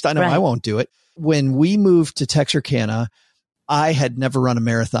 At least I know I won't do it. When we moved to Texarkana, I had never run a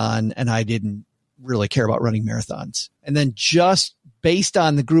marathon and I didn't really care about running marathons. And then just based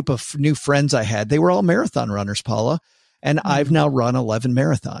on the group of new friends I had, they were all marathon runners, Paula. And I've now run 11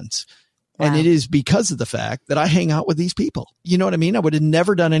 marathons. Wow. And it is because of the fact that I hang out with these people. You know what I mean? I would have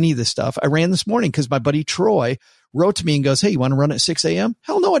never done any of this stuff. I ran this morning because my buddy Troy wrote to me and goes, hey, you want to run at 6 a.m.?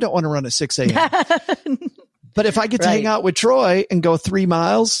 Hell no, I don't want to run at 6 a.m. But if I get to hang out with Troy and go 3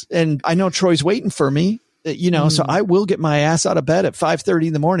 miles, and I know Troy's waiting for me, so I will get my ass out of bed at 5:30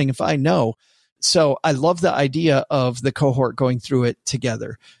 in the morning if I know. So I love the idea of the cohort going through it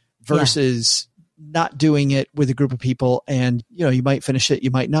together versus not doing it with a group of people. And, you might finish it, you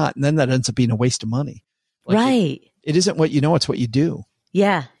might not. And then that ends up being a waste of money. It isn't what you know, it's what you do.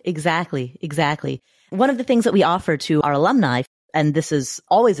 Yeah, exactly. Exactly. One of the things that we offer to our alumni, and this is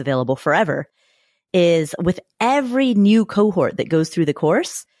always available forever, is with every new cohort that goes through the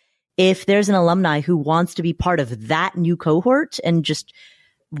course, if there's an alumni who wants to be part of that new cohort and just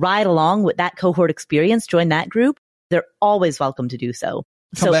ride along with that cohort experience, join that group, they're always welcome to do so.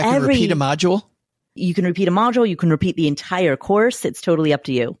 Come back and repeat a module? You can repeat a module. You can repeat the entire course. It's totally up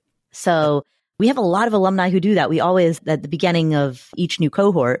to you. So we have a lot of alumni who do that. We always, at the beginning of each new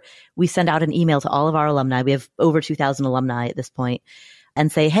cohort, we send out an email to all of our alumni. We have over 2,000 alumni at this point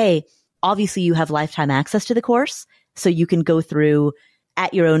and say, hey, obviously you have lifetime access to the course. So you can go through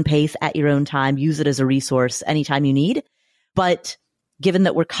at your own pace, at your own time, use it as a resource anytime you need. But given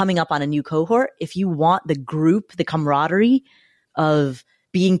that we're coming up on a new cohort, if you want the group, the camaraderie of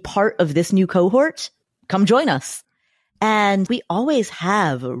being part of this new cohort, come join us. And we always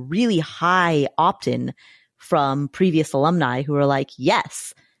have a really high opt-in from previous alumni who are like,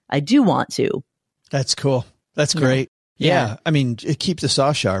 yes, I do want to. That's cool. That's great. Yeah. I mean, it keeps the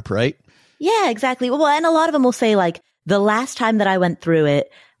saw sharp, right? Yeah, exactly. Well, and a lot of them will say like, the last time that I went through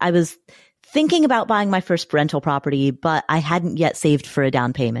it, I was thinking about buying my first rental property, but I hadn't yet saved for a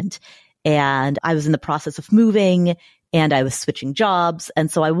down payment. And I was in the process of moving and I was switching jobs.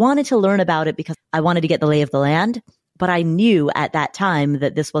 And so I wanted to learn about it because I wanted to get the lay of the land. But I knew at that time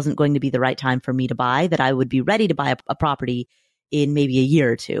that this wasn't going to be the right time for me to buy, that I would be ready to buy a property in maybe a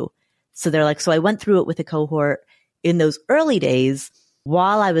year or two. So they're like, so I went through it with a cohort in those early days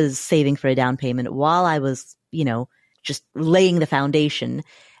while I was saving for a down payment, while I was, just laying the foundation.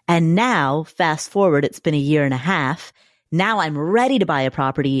 And now, fast forward, it's been a year and a half. Now I'm ready to buy a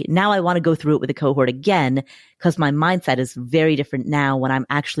property. Now I want to go through it with a cohort again because my mindset is very different now when I'm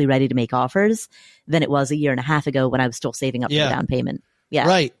actually ready to make offers than it was a year and a half ago when I was still saving up for the down payment. Yeah.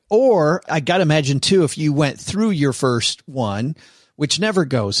 Right. Or I got to imagine too, if you went through your first one, which never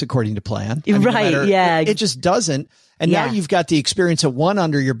goes according to plan. I mean, right. It just doesn't. And now you've got the experience of one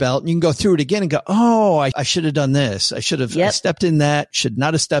under your belt and you can go through it again and go, oh, I should have done this. I should have stepped in that, should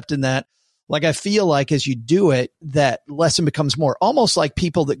not have stepped in that. Like, I feel like as you do it, that lesson becomes more almost like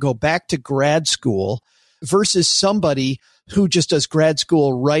people that go back to grad school versus somebody who just does grad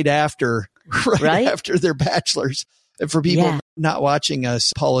school right after their bachelor's. And for people not watching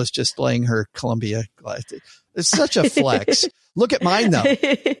us, Paula's just laying her Columbia glass. It's such a flex. Look at mine though.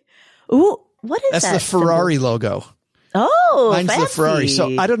 Ooh, what is that? That's the Ferrari logo. Oh, mine's fancy. The Ferrari.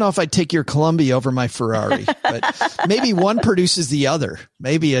 So I don't know if I'd take your Columbia over my Ferrari, but maybe one produces the other.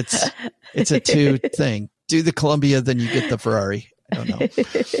 Maybe it's a two thing. Do the Columbia, then you get the Ferrari. I don't know.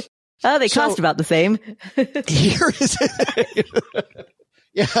 Oh, they cost about the same. Here is it.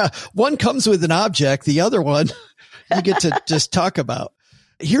 Yeah. One comes with an object. The other one you get to just talk about.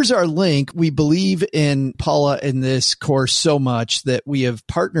 Here's our link. We believe in Paula in this course so much that we have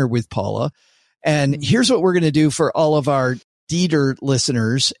partnered with Paula. And here's what we're going to do for all of our Dieter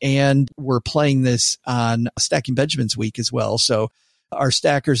listeners. And we're playing this on Stacking Benjamins Week as well. So our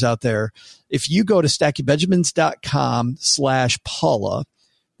stackers out there, if you go to stackingbenjamins.com/Paula,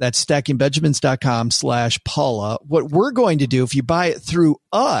 that's stackingbenjamins.com/Paula. What we're going to do if you buy it through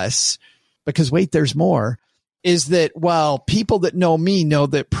us, because wait, there's more, is that while people that know me know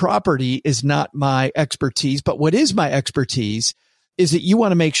that property is not my expertise, but what is my expertise is that you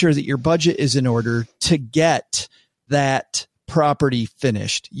want to make sure that your budget is in order to get that property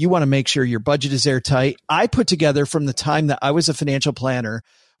finished. You want to make sure your budget is airtight. I put together, from the time that I was a financial planner,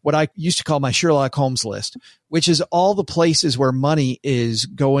 what I used to call my Sherlock Holmes list, which is all the places where money is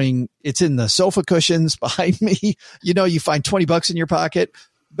going. It's in the sofa cushions behind me. You find $20 in your pocket,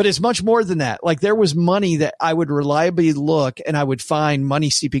 but it's much more than that. Like, there was money that I would reliably look and I would find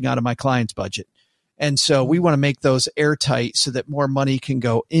money seeping out of my client's budget. And so we want to make those airtight so that more money can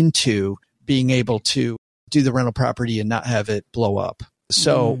go into being able to do the rental property and not have it blow up.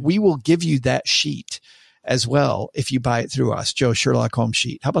 So we will give you that sheet as well if you buy it through us, Joe Sherlock Holmes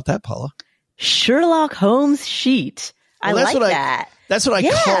sheet. How about that, Paula? Sherlock Holmes sheet. Well, I like that. That's what I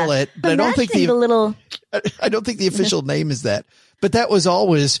call it, but I don't think I don't think the official name is that. But that was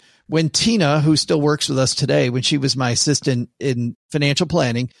always when Tina, who still works with us today, when she was my assistant in financial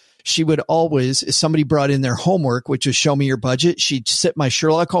planning, she would always, if somebody brought in their homework, which was show me your budget, she'd sit my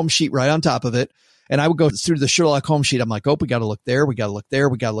Sherlock Holmes sheet right on top of it. And I would go through the Sherlock Holmes sheet. I'm like, oh, we got to look there. We got to look there.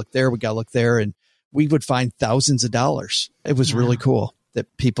 We got to look there. We got to look there. And we would find thousands of dollars. It was really cool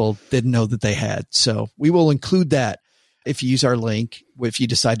that people didn't know that they had. So we will include that if you use our link, if you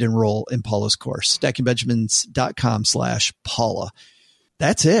decide to enroll in Paula's course, stackingbenjamins.com/Paula.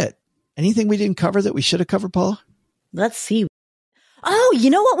 That's it. Anything we didn't cover that we should have covered, Paula? Let's see. Oh, you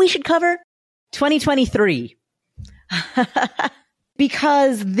know what we should cover? 2023.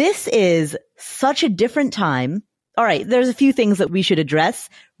 Because this is such a different time. All right, there's a few things that we should address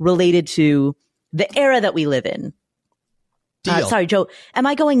related to the era that we live in. Sorry, Joe, am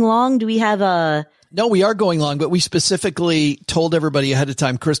I going long? Do we have a... No, we are going long, but we specifically told everybody ahead of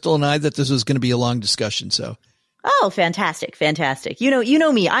time, Crystal and I, that this was going to be a long discussion. So, oh, fantastic. You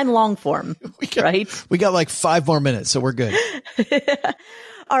know me, I'm long form, right? We got like 5 more minutes, so we're good.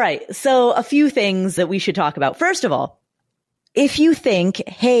 All right. So a few things that we should talk about. First of all, if you think,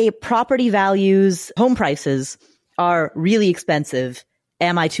 hey, property values, home prices are really expensive,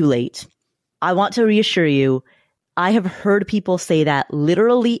 am I too late? I want to reassure you, I have heard people say that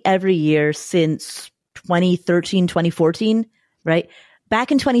literally every year since 2013, 2014, right?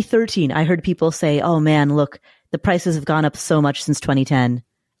 Back in 2013, I heard people say, oh man, look, the prices have gone up so much since 2010.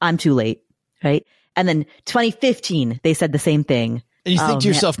 I'm too late, right? And then 2015, they said the same thing. And you think to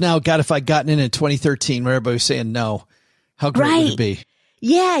yourself now, God, if I'd gotten in 2013 where everybody was saying no, how great would it be?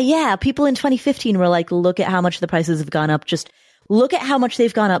 Yeah. People in 2015 were like, look at how much the prices have gone up. Just look at how much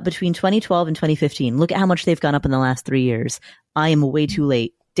they've gone up between 2012 and 2015. Look at how much they've gone up in the last 3 years. I am way too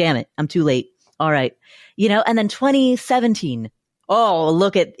late. Damn it. I'm too late. All right. And then 2017. Oh,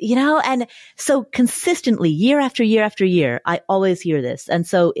 look at, and so consistently year after year after year, I always hear this. And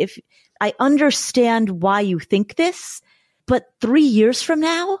so if I understand why you think this, but 3 years from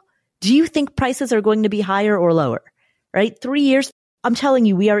now, do you think prices are going to be higher or lower? Right? 3 years. I'm telling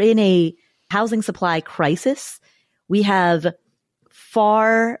you, we are in a housing supply crisis. We have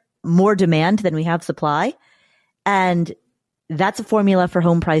far more demand than we have supply. And that's a formula for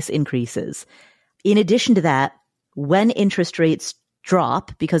home price increases. In addition to that, when interest rates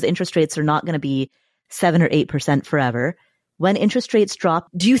drop, because interest rates are not going to be 7 or 8% forever, when interest rates drop,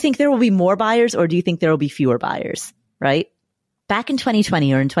 do you think there will be more buyers or do you think there will be fewer buyers? Right? Back in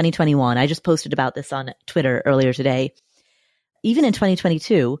 2020 or in 2021, I just posted about this on Twitter earlier today. Even in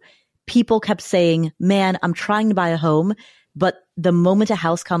 2022, people kept saying, man, I'm trying to buy a home, but the moment a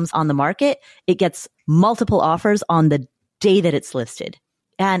house comes on the market, it gets multiple offers on the day that it's listed.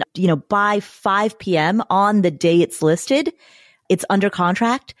 And, by 5 p.m. on the day it's listed, it's under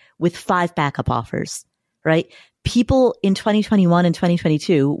contract with 5 backup offers, right? People in 2021 and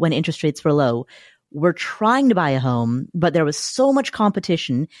 2022, when interest rates were low, were trying to buy a home, but there was so much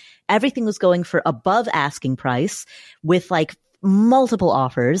competition. Everything was going for above asking price with like multiple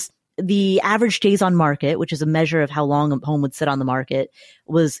offers. The average days on market, which is a measure of how long a home would sit on the market,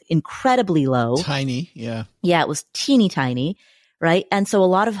 was incredibly low. Tiny, yeah. Yeah, it was teeny tiny, right? And so a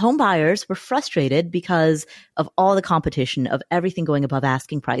lot of home buyers were frustrated because of all the competition of everything going above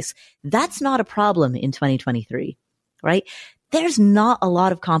asking price. That's not a problem in 2023, right? There's not a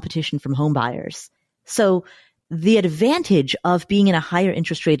lot of competition from home buyers. So the advantage of being in a higher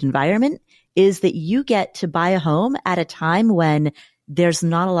interest rate environment is that you get to buy a home at a time when there's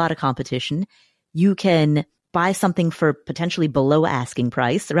not a lot of competition. You can buy something for potentially below asking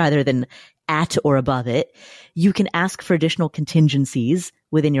price rather than at or above it. You can ask for additional contingencies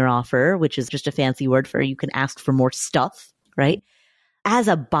within your offer, which is just a fancy word for you can ask for more stuff, right? As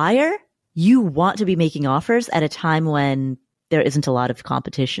a buyer, you want to be making offers at a time when there isn't a lot of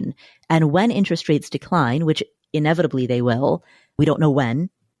competition. And when interest rates decline, which inevitably they will, we don't know when,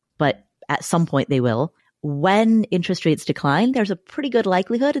 but at some point they will, when interest rates decline, there's a pretty good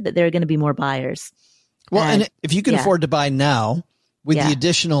likelihood that there are going to be more buyers. Well, and if you can afford to buy now with the Yeah.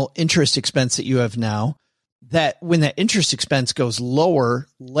 additional interest expense that you have now, that when that interest expense goes lower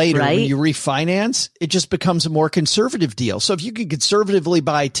later, when Right. you refinance, it just becomes a more conservative deal. So if you can conservatively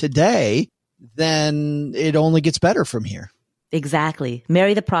buy today, then it only gets better from here. Exactly.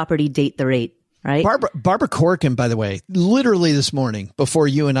 Marry the property, date the rate, right? Barbara Corcoran, by the way, literally this morning before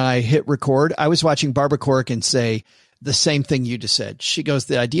you and I hit record, I was watching Barbara Corcoran say the same thing you just said. She goes,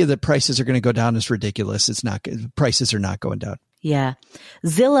 the idea that prices are going to go down is ridiculous. It's not. Prices are not going down. Yeah.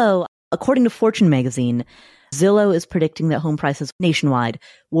 Zillow, according to Fortune magazine, Zillow is predicting that home prices nationwide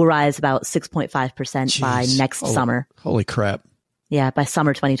will rise about 6.5% by Jeez. next summer. Holy crap. Yeah, by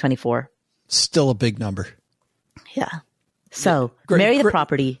summer 2024. Still a big number. Yeah. So Great- marry the great-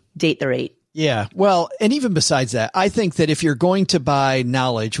 property, date the rate. Yeah. Well, and even besides that, I think that if you're going to buy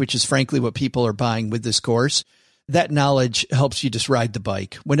knowledge, which is frankly what people are buying with this course, that knowledge helps you just ride the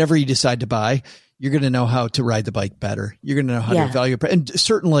bike. Whenever you decide to buy, you're going to know how to ride the bike better. You're going to know how to value. And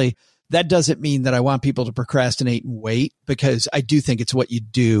certainly that doesn't mean that I want people to procrastinate and wait, because I do think it's what you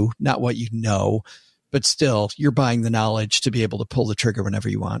do, not what you know. But still, you're buying the knowledge to be able to pull the trigger whenever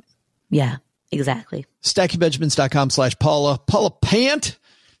you want. Yeah, exactly. StackingBenjamins.com/Paula. Paula Pant,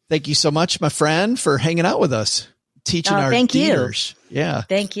 thank you so much, my friend, for hanging out with us, teaching our thank you. dealers. Yeah.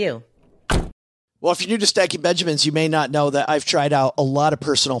 Thank you. Well, if you're new to Stacking Benjamins, you may not know that I've tried out a lot of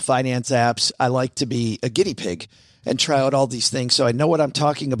personal finance apps. I like to be a guinea pig and try out all these things, so I know what I'm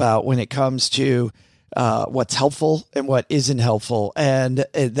talking about when it comes to what's helpful and what isn't helpful. And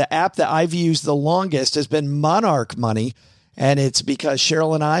the app that I've used the longest has been Monarch Money, and it's because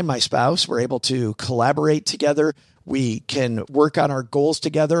Cheryl and I, my spouse, were able to collaborate together. We can work on our goals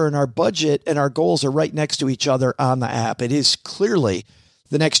together, and our budget and our goals are right next to each other on the app. It is clearly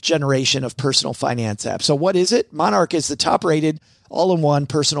the next generation of personal finance apps. So what is it? Monarch is the top-rated all-in-one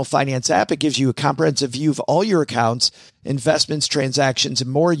personal finance app. It gives you a comprehensive view of all your accounts, investments, transactions,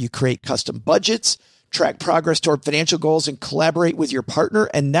 and more. You create custom budgets, track progress toward financial goals, and collaborate with your partner.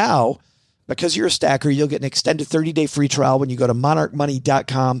 And now, because you're a stacker, you'll get an extended 30-day free trial when you go to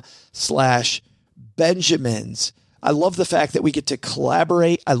monarchmoney.com/Benjamins. I love the fact that we get to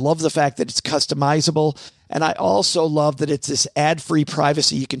collaborate. I love the fact that it's customizable. And I also love that it's this ad-free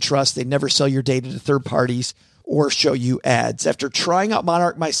privacy you can trust. They never sell your data to third parties or show you ads. After trying out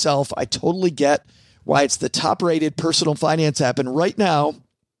Monarch myself, I totally get why it's the top-rated personal finance app. And right now,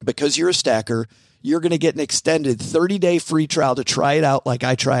 because you're a stacker, you're going to get an extended 30-day free trial to try it out like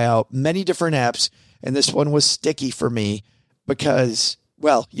I try out many different apps. And this one was sticky for me because,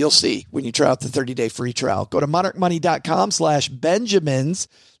 well, you'll see when you try out the 30-day free trial. Go to monarchmoney.com/Benjamins.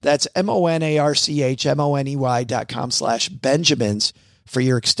 That's monarchmoney.com/Benjamins for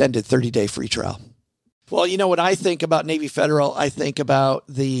your extended 30-day free trial. Well, you know, when I think about Navy Federal, I think about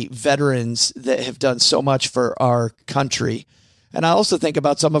the veterans that have done so much for our country. And I also think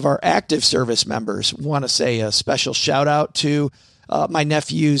about some of our active service members. Want to say a special shout out to my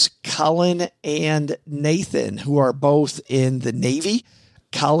nephews, Colin and Nathan, who are both in the Navy.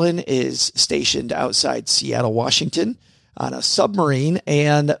 Colin is stationed outside Seattle, Washington on a submarine,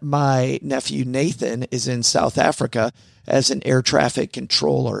 and my nephew Nathan is in South Africa as an air traffic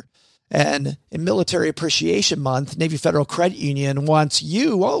controller. And in Military Appreciation Month, Navy Federal Credit Union wants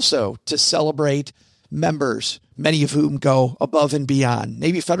you also to celebrate members, many of whom go above and beyond.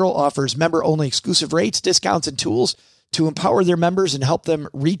 Navy Federal offers member-only exclusive rates, discounts, and tools to empower their members and help them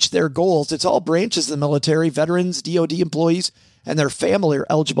reach their goals. It's all branches of the military, veterans, DoD employees, and their family are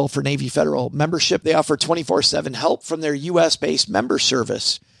eligible for Navy Federal membership. They offer 24/7 help from their U.S.-based member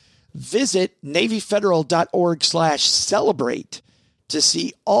service. Visit NavyFederal.org/celebrate to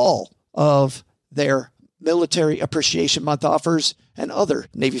see all of their Military Appreciation Month offers and other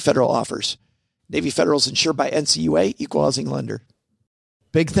Navy Federal offers. Navy Federal is insured by NCUA, Equal Housing Lender.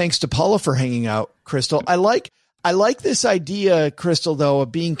 Big thanks to Paula for hanging out, Crystal. I like this idea, Crystal, though,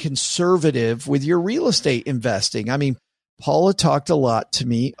 of being conservative with your real estate investing. I mean, Paula talked a lot to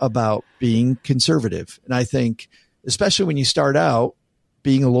me about being conservative. And I think, especially when you start out,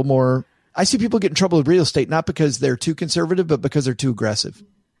 being a little more, I see people get in trouble with real estate, not because they're too conservative, but because they're too aggressive.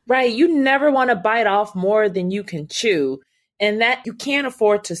 Right. You never want to bite off more than you can chew. And that you can't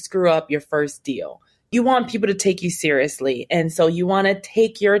afford to screw up your first deal. You want people to take you seriously. And so you want to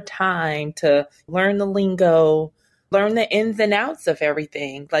take your time to learn the lingo, learn the ins and outs of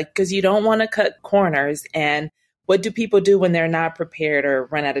everything, because you don't want to cut corners. And what do people do when they're not prepared or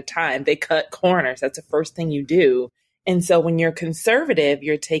run out of time? They cut corners. That's the first thing you do. And so when you're conservative,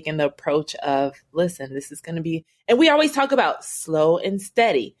 you're taking the approach of, listen, this is going to be, and we always talk about slow and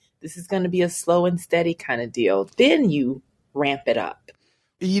steady. this is going to be a slow and steady kind of deal. Then you ramp it up.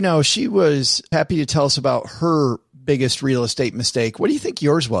 You know, she was happy to tell us about her biggest real estate mistake. What do you think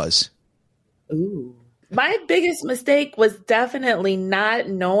yours was? Ooh. My biggest mistake was definitely not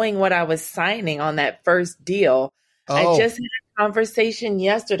knowing what I was signing on that first deal. I just had a conversation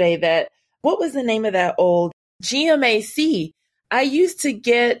yesterday that, what was the name of that old GMAC? I used to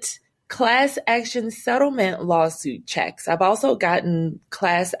get class action settlement lawsuit checks. I've also gotten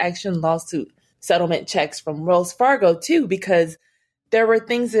class action lawsuit settlement checks from Wells Fargo too, because there were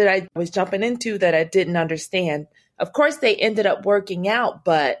things that I was jumping into that I didn't understand. Of course, they ended up working out,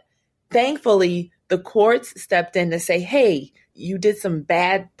 but thankfully the courts stepped in to say, hey, you did some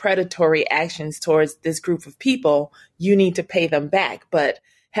bad predatory actions towards this group of people. You need to pay them back. But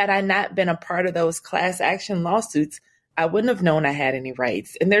had I not been a part of those class action lawsuits, I wouldn't have known I had any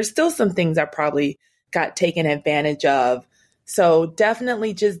rights. And there's still some things I probably got taken advantage of. So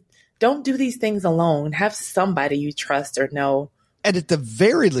definitely just don't do these things alone. Have somebody you trust or know. And at the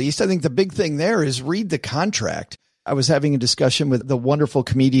very least, I think the big thing there is read the contract. I was having a discussion with the wonderful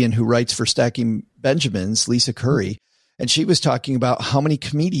comedian who writes for Stacking Benjamins, Lisa Curry, and she was talking about how many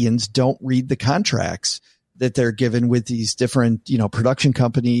comedians don't read the contracts that they're given with these different, production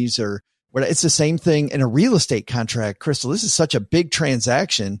companies or what. It's the same thing in a real estate contract. Crystal, this is such a big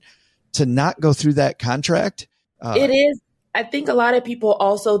transaction to not go through that contract. It is. I think a lot of people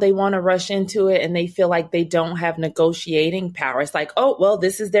also, they want to rush into it and they feel like they don't have negotiating power. It's like, oh, well,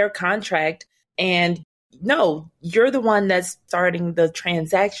 this is their contract. And no, you're the one that's starting the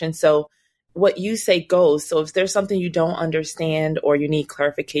transaction. So what you say goes. So if there's something you don't understand or you need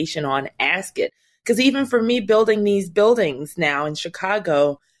clarification on, ask it. Because even for me building these buildings now in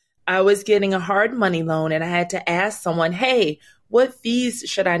Chicago, I was getting a hard money loan and I had to ask someone, hey, what fees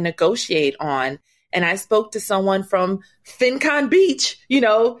should I negotiate on? And I spoke to someone from FinCon Beach,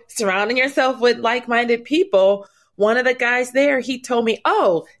 surrounding yourself with like-minded people. One of the guys there, he told me,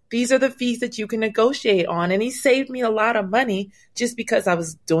 oh, these are the fees that you can negotiate on. And he saved me a lot of money just because I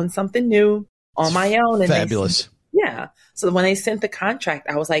was doing something new on my own. And fabulous. Yeah. So when they sent the contract,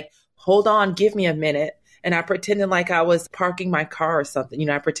 I was like, hold on, give me a minute. And I pretended like I was parking my car or something.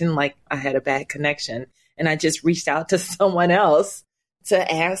 I pretended like I had a bad connection. And I just reached out to someone else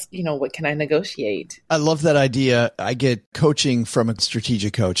to ask, what can I negotiate? I love that idea. I get coaching from a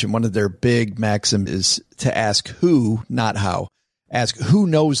strategic coach, and one of their big maxims is to ask who, not how. Ask who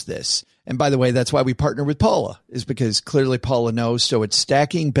knows this. And by the way, that's why we partner with Paula, is because clearly Paula knows. So it's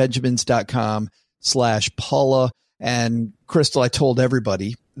stackingbenjamins.com/Paula. And Crystal, I told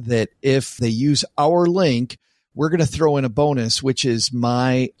everybody that if they use our link, we're going to throw in a bonus, which is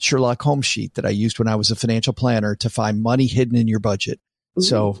my Sherlock Holmes sheet that I used when I was a financial planner to find money hidden in your budget. Ooh.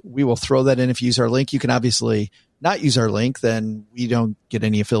 So we will throw that in if you use our link. You can obviously not use our link, then we don't get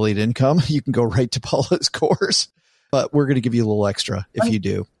any affiliate income. You can go right to Paula's course, but we're going to give you a little extra if you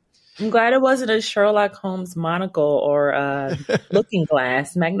do. I'm glad it wasn't a Sherlock Holmes monocle or looking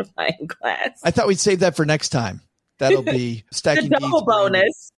glass, magnifying glass. I thought we'd save that for next time. That'll be Stacking the double Deeds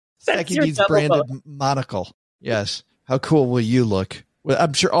bonus. Stacking Deeds branded monocle. Yes. How cool will you look? Well,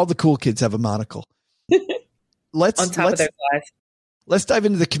 I'm sure all the cool kids have a monocle. On top of their glass. Let's dive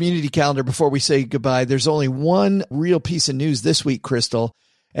into the community calendar before we say goodbye. There's only one real piece of news this week, Crystal,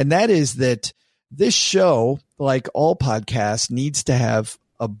 and that is that this show, like all podcasts, needs to have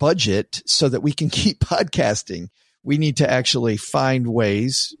a budget so that we can keep podcasting. We need to actually find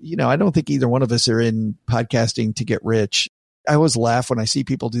ways. I don't think either one of us are in podcasting to get rich. I always laugh when I see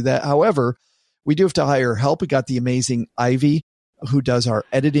people do that. However, we do have to hire help. We got the amazing Ivy who does our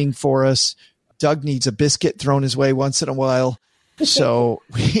editing for us. Doug needs a biscuit thrown his way once in a while. So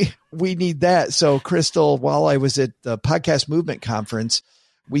we need that. So Crystal, while I was at the Podcast Movement Conference,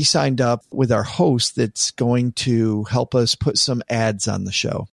 we signed up with our host that's going to help us put some ads on the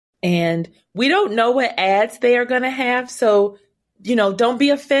show. And we don't know what ads they are going to have. So, don't be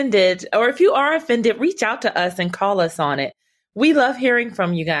offended. Or if you are offended, reach out to us and call us on it. We love hearing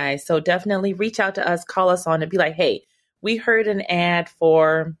from you guys. So definitely reach out to us, call us on it. Be like, hey, we heard an ad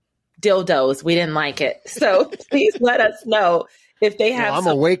for dildos. We didn't like it. So please let us know if they have. I'm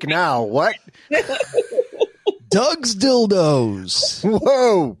awake now. What? Doug's dildos.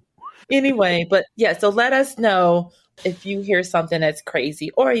 Whoa. Anyway, but yeah, so let us know if you hear something that's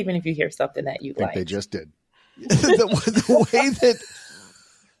crazy, or even if you hear something that you like. They just did. the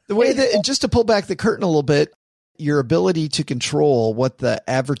way that, just to pull back the curtain a little bit, your ability to control what the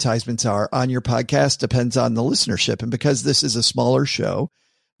advertisements are on your podcast depends on the listenership. And because this is a smaller show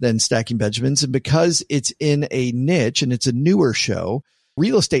than Stacking Benjamins, and because it's in a niche and it's a newer show,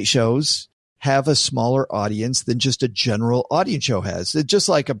 real estate shows have a smaller audience than just a general audience show has. It's just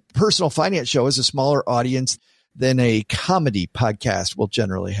like a personal finance show is a smaller audience than a comedy podcast will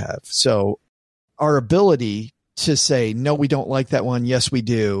generally have. So our ability to say, no, we don't like that one. Yes, we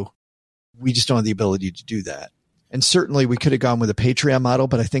do. We just don't have the ability to do that. And certainly we could have gone with a Patreon model,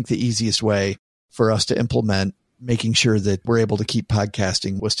 but I think the easiest way for us to implement making sure that we're able to keep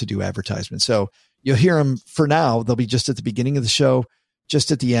podcasting was to do advertisements. So you'll hear them for now. They'll be just at the beginning of the show,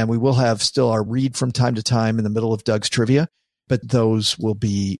 just at the end. We will have still our read from time to time in the middle of Doug's trivia, but those will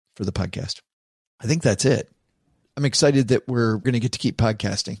be for the podcast. I think that's it. I'm excited that we're going to get to keep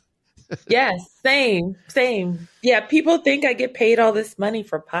podcasting. Yes, same. Yeah, people think I get paid all this money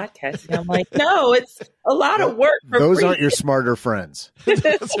for podcasting. I'm like, no, it's a lot of work for Those free. aren't your smarter friends.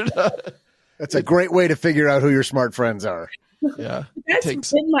 That's a great way to figure out who your smart friends are. Yeah. That's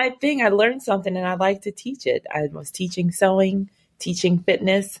been my thing. I learned something and I like to teach it. I was teaching sewing, teaching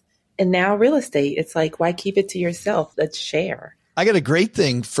fitness, and now real estate. It's like, why keep it to yourself? Let's share. I got a great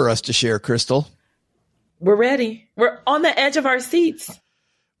thing for us to share, Crystal. We're ready. We're on the edge of our seats.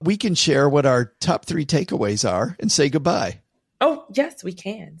 We can share what our top 3 takeaways are and say goodbye. Oh, yes, we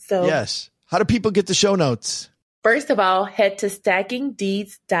can. So yes. How do people get the show notes? First of all, head to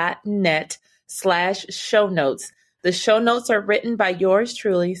stackingdeeds.net/show notes. The show notes are written by yours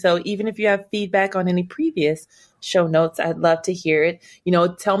truly. So even if you have feedback on any previous show notes, I'd love to hear it.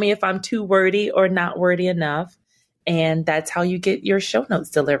 Tell me if I'm too wordy or not wordy enough. And that's how you get your show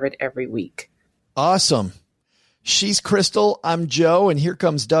notes delivered every week. Awesome. She's Crystal. I'm Joe. And here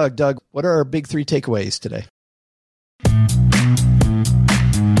comes Doug. Doug, what are our big 3 takeaways today?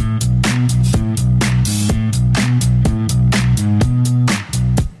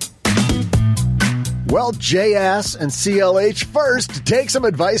 Well, JS and CLH first, take some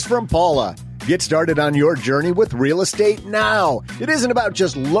advice from Paula. Get started on your journey with real estate now. It isn't about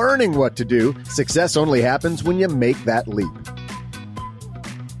just learning what to do. Success only happens when you make that leap.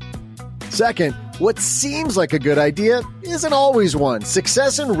 Second, what seems like a good idea isn't always one.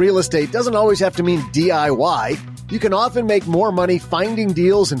 Success in real estate doesn't always have to mean DIY. You can often make more money finding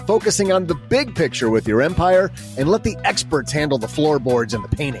deals and focusing on the big picture with your empire and let the experts handle the floorboards and the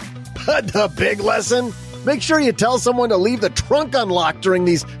painting. But the big lesson? Make sure you tell someone to leave the trunk unlocked during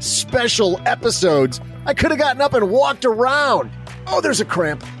these special episodes. I could have gotten up and walked around. Oh, there's a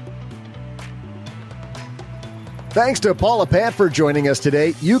cramp. Thanks to Paula Pant for joining us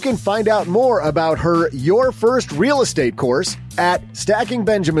today. You can find out more about her Your First Real Estate course at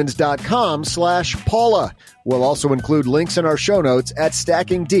stackingbenjamins.com/Paula. We'll also include links in our show notes at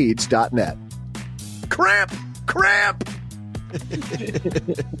stackingdeeds.net. Cramp! Cramp!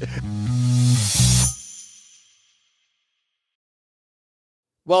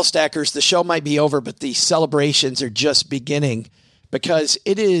 Well, Stackers, the show might be over, but the celebrations are just beginning because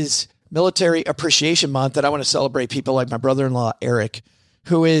it is Military Appreciation Month, and I want to celebrate people like my brother-in-law, Eric,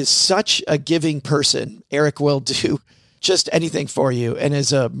 who is such a giving person. Eric will do just anything for you. And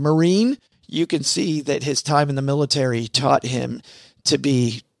as a Marine, you can see that his time in the military taught him to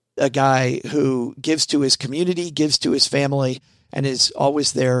be a guy who gives to his community, gives to his family, and is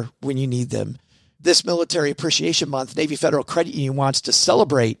always there when you need them. This Military Appreciation Month, Navy Federal Credit Union wants to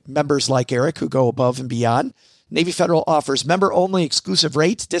celebrate members like Eric who go above and beyond. Navy Federal offers member-only exclusive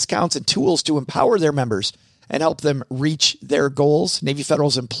rates, discounts, and tools to empower their members and help them reach their goals. Navy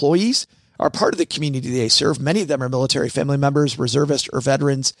Federal's employees are part of the community they serve. Many of them are military family members, reservists, or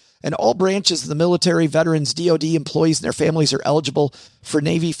veterans, and all branches of the military, veterans, DOD employees, and their families are eligible for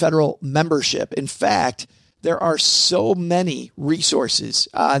Navy Federal membership. In fact, there are so many resources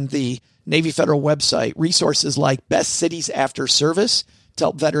on the Navy Federal website, resources like Best Cities After Service to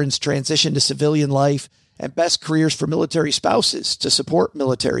help veterans transition to civilian life, and Best Careers for Military Spouses to support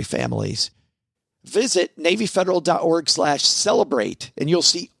military families. Visit NavyFederal.org/celebrate, and you'll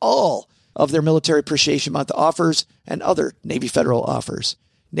see all of their Military Appreciation Month offers and other Navy Federal offers.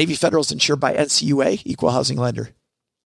 Navy Federal is insured by NCUA, Equal Housing Lender.